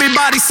with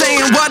everybody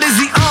saying, what is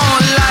he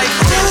on? Like,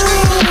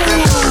 ooh,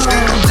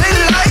 they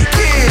like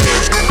it.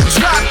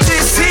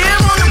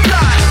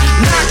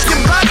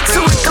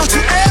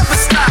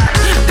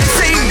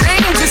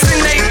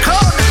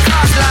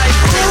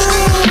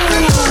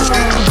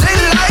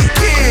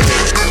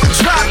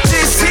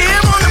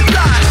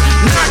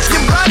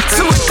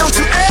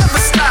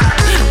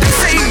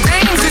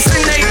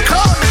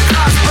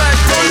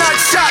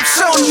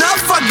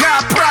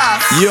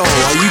 Yo,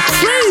 are you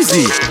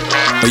crazy?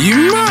 Are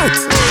you mad?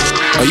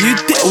 Are you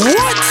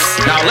what?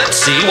 Now let's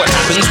see what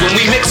happens when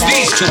we mix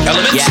these two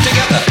elements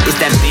together. It's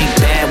that big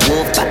bad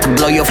wolf about to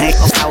blow your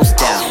house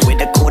down.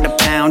 With a £quarter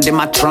in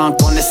my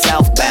trunk on the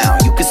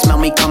southbound. You can smell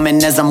me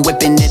coming as I'm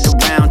whipping it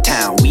around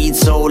town. Weed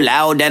so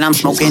loud that I'm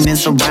smoking in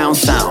surround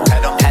sound.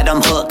 Had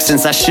them hooked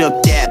since I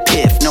shook that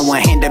piff. No one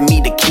handed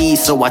me the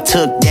keys, so I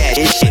took that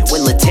shit.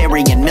 With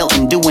Letary and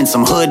Milton doing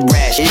some hood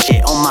rash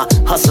shit. On my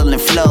hustle and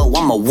flow,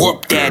 I'ma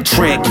whoop that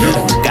trick.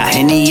 Got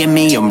Henny in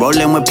me, I'm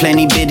rolling with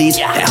plenty biddies.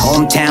 That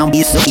hometown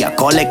beat, I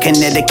call it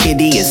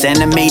Connecticut. It's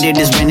animated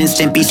as Ren and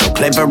Stimpy, so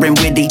clever and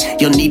witty.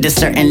 You'll need a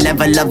certain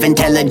level of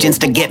intelligence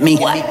to get me.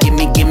 Give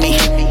me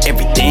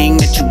everything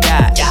that you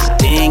got.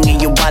 Everything in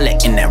your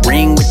wallet, in that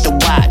ring with the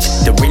watch.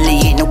 There really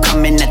ain't no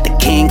coming at the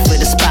king for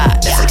the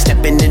spot. That's like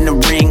stepping in the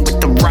ring with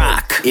the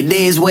rock. It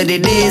is what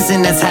it is,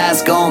 and that's how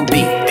it's gon'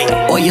 be.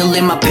 Oil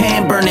in my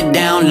pan, burn it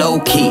down low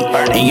key.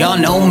 And y'all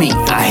know me,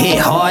 I hit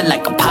hard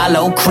like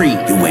Apollo Creed.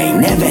 You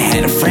ain't never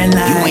had a friend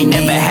like me. You ain't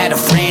never had a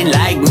friend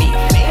like me.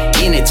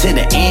 In it to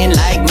the end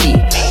like me.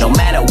 No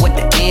matter what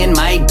the end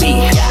might be.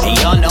 And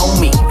y'all know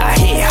me, I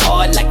hit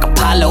hard like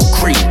Apollo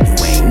Creed.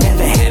 You ain't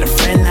never had a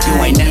friend like me.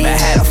 You ain't never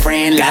had a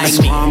friend like me. Got a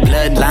strong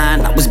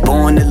bloodline, I was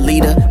born a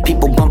leader.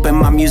 People bumping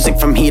my music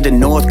from here to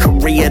North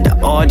Korea to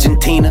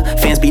Argentina.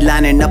 Fans be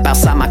lining up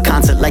outside my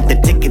concert like the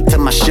ticket to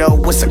my show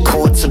was a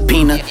court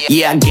subpoena.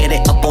 Yeah, I get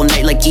it, up all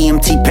night like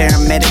EMT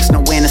paramedics.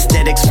 No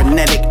anesthetics,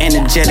 frenetic,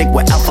 energetic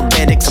with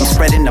alphabetics. I'm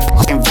spreading the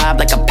fucking vibe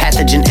like a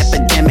pathogen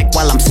epidemic.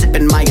 While I'm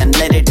sipping my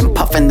unleaded and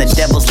puffing the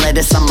devil's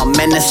lettuce. I'm a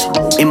menace,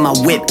 in my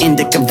whip,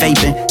 indica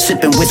vaping.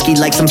 Sipping whiskey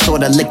like some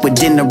sort of liquid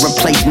dinner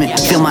replacement.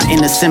 Feel my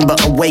inner Simba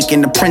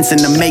awaken, the prince in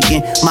the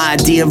making. My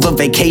idea of a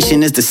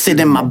vacation is to sit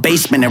in my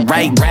basement and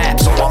write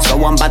raps. So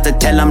I'm about to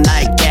tell them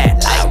like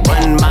that. I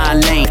run my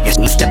lane,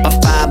 step a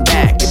fire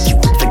back. If you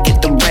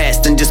forget the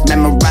rest, then just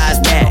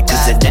memorize that.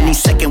 Cause at any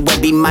second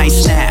Webby might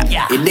snap.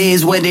 It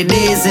is what it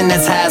is, and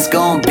that's how it's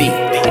gon' be.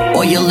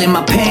 Oil in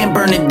my pan,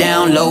 burn it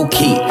down low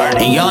key.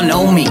 And y'all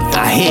know me,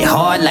 I hit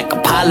hard like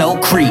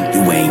Apollo Creed.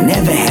 You ain't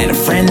never had a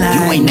friend like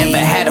me. You ain't never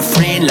had a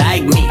friend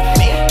like me.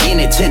 In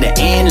it to the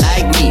end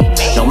like me.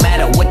 No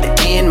matter what the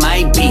end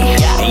might be.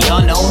 And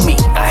y'all know me,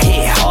 I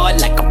hit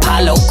hard like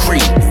Apollo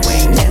Creed. You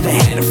ain't never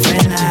had a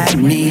friend like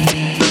me.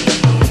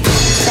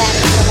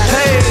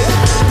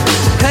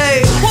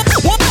 Hey,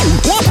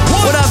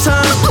 what up,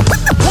 son?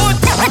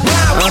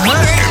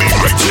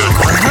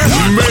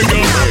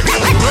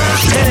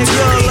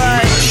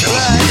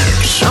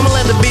 I'ma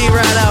let the beat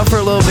ride out for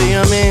a little bit, you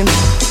know what I mean?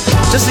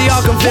 Just so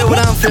y'all can feel what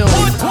I'm feeling.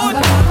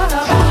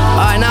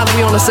 Alright, now that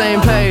we on the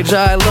same page,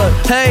 alright, look.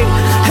 Hey,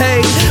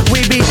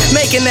 we be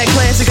making that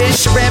classic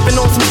ish, rapping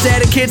on some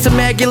static kids,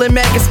 immaculate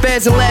Mac and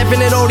spaz and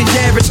laughing at all these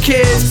average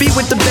kids. Be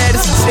with the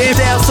baddest, it's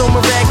out so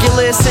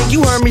miraculous. And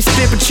you heard me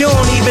spit, but you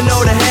don't even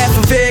know the half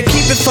of it.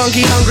 Keep it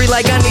funky, hungry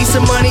like I need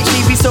some money.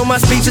 Cheapy, so my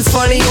speech is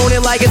funny. Own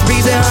it like it's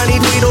bees and honey.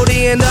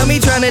 Tweedledee and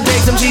dummy, trying to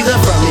take some cheese up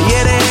from me.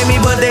 Yeah, they hate me,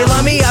 but they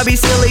love me. I be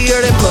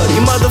sillier than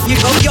putty.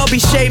 Motherfucker, y'all be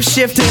shape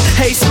shifting,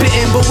 hate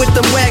spitting, but with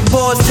them whack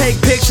balls,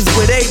 take pictures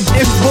with 8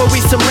 different boy,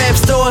 we some rap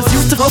stars.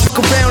 Used to fuck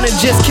around and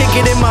just kick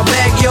it in my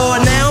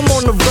backyard. Now I'm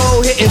on the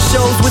road hitting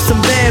shows with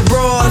some bad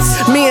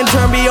bras. Me and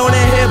Turn be on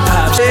that hip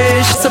hop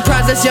ish.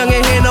 Surprised this young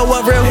in here know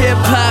what real hip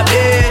hop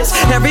is.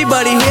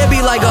 Everybody here be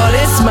like, oh,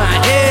 this my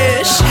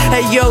ish.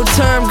 Hey yo,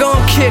 Turn,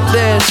 gon' kick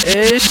that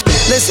ish.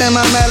 Listen,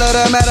 my mellow,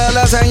 the metal,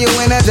 I'll turn you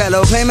in a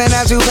jello. Claiming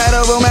that you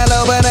pedal,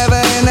 mellow, but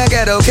never in the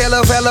ghetto.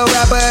 Killer fellow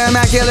rapper,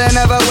 immaculate,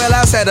 never will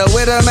I settle.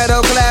 With a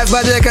middle class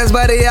budget, cause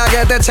buddy, I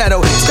get the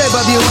cheddar. Scrape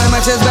up you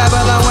images,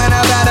 Babylon when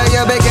I battle.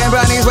 Your bacon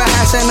brownies, we're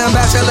hashing them.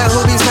 Bachelor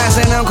who be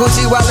smashing them.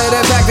 Coochie wallet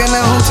attracting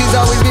them. Hoochies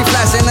always be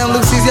flashing them.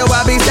 Lucy's, yo,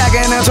 I be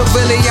stacking them.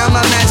 Truthfully, I'm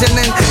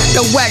imagining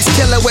the wax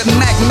killer with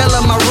Mac Miller.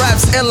 My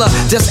raps iller.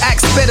 Just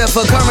act spitter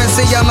for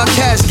currency, I'm a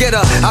cash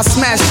getter. I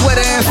smash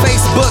Twitter and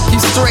Facebook,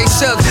 you straight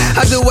shook.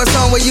 I do what's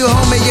on with you,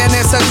 homie, and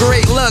it's a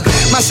great look.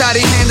 My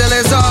shawty handle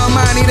is all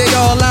money, they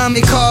all on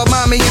me. Call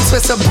mommy and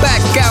twist her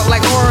back out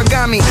like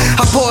origami.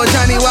 I pour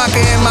Johnny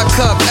Walker in my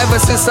cup. Ever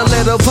since a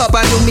little pup,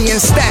 I knew me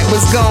and Stack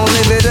was gon'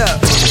 live it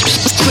up.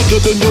 Sicker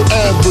than your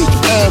average.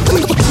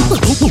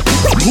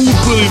 Who's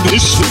really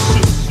this shit?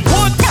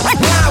 One,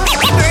 now,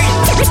 3,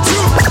 2,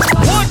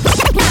 1,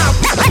 now,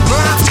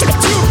 2.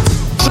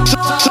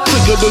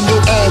 Sicker than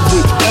your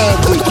average.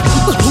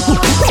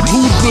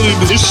 Who's really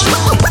this shit?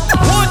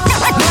 One,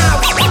 now,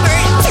 3,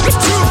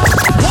 2,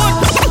 1,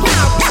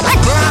 now,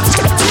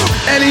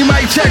 2. Any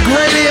Mic Check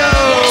Radio.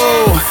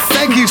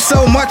 Thank you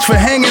so much for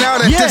hanging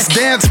out at this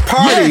dance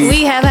party.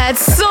 We have had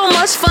so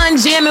much fun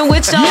jamming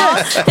with y'all.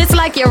 It's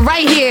like you're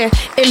right here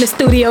in the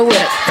studio with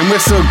us. And we're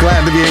so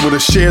glad to be able to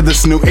share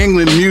this New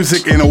England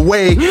music in a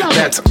way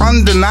that's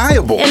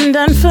undeniable. And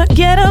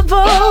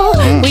unforgettable.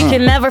 We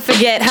can never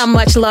forget how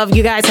much love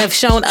you guys have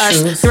shown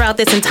us throughout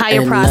this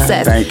entire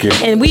process. Thank you.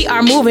 And we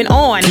are moving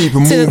on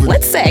to,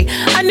 let's say,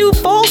 a new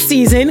fall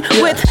season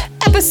with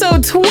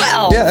episode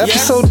 12. Yeah,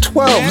 episode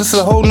 12. This is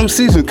a whole new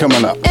season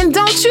coming up. And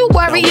don't you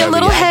worry your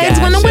little heads.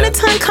 When the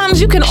wintertime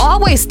comes, you can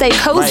always stay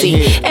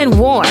cozy and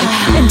warm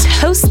and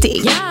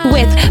toasty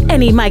with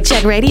any Mic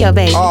Check Radio,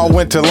 baby. All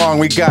winter long,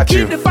 we got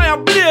you. Keep the fire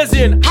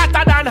blazing,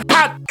 hotter than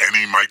hot.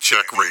 Any Mic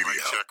Check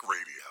Radio.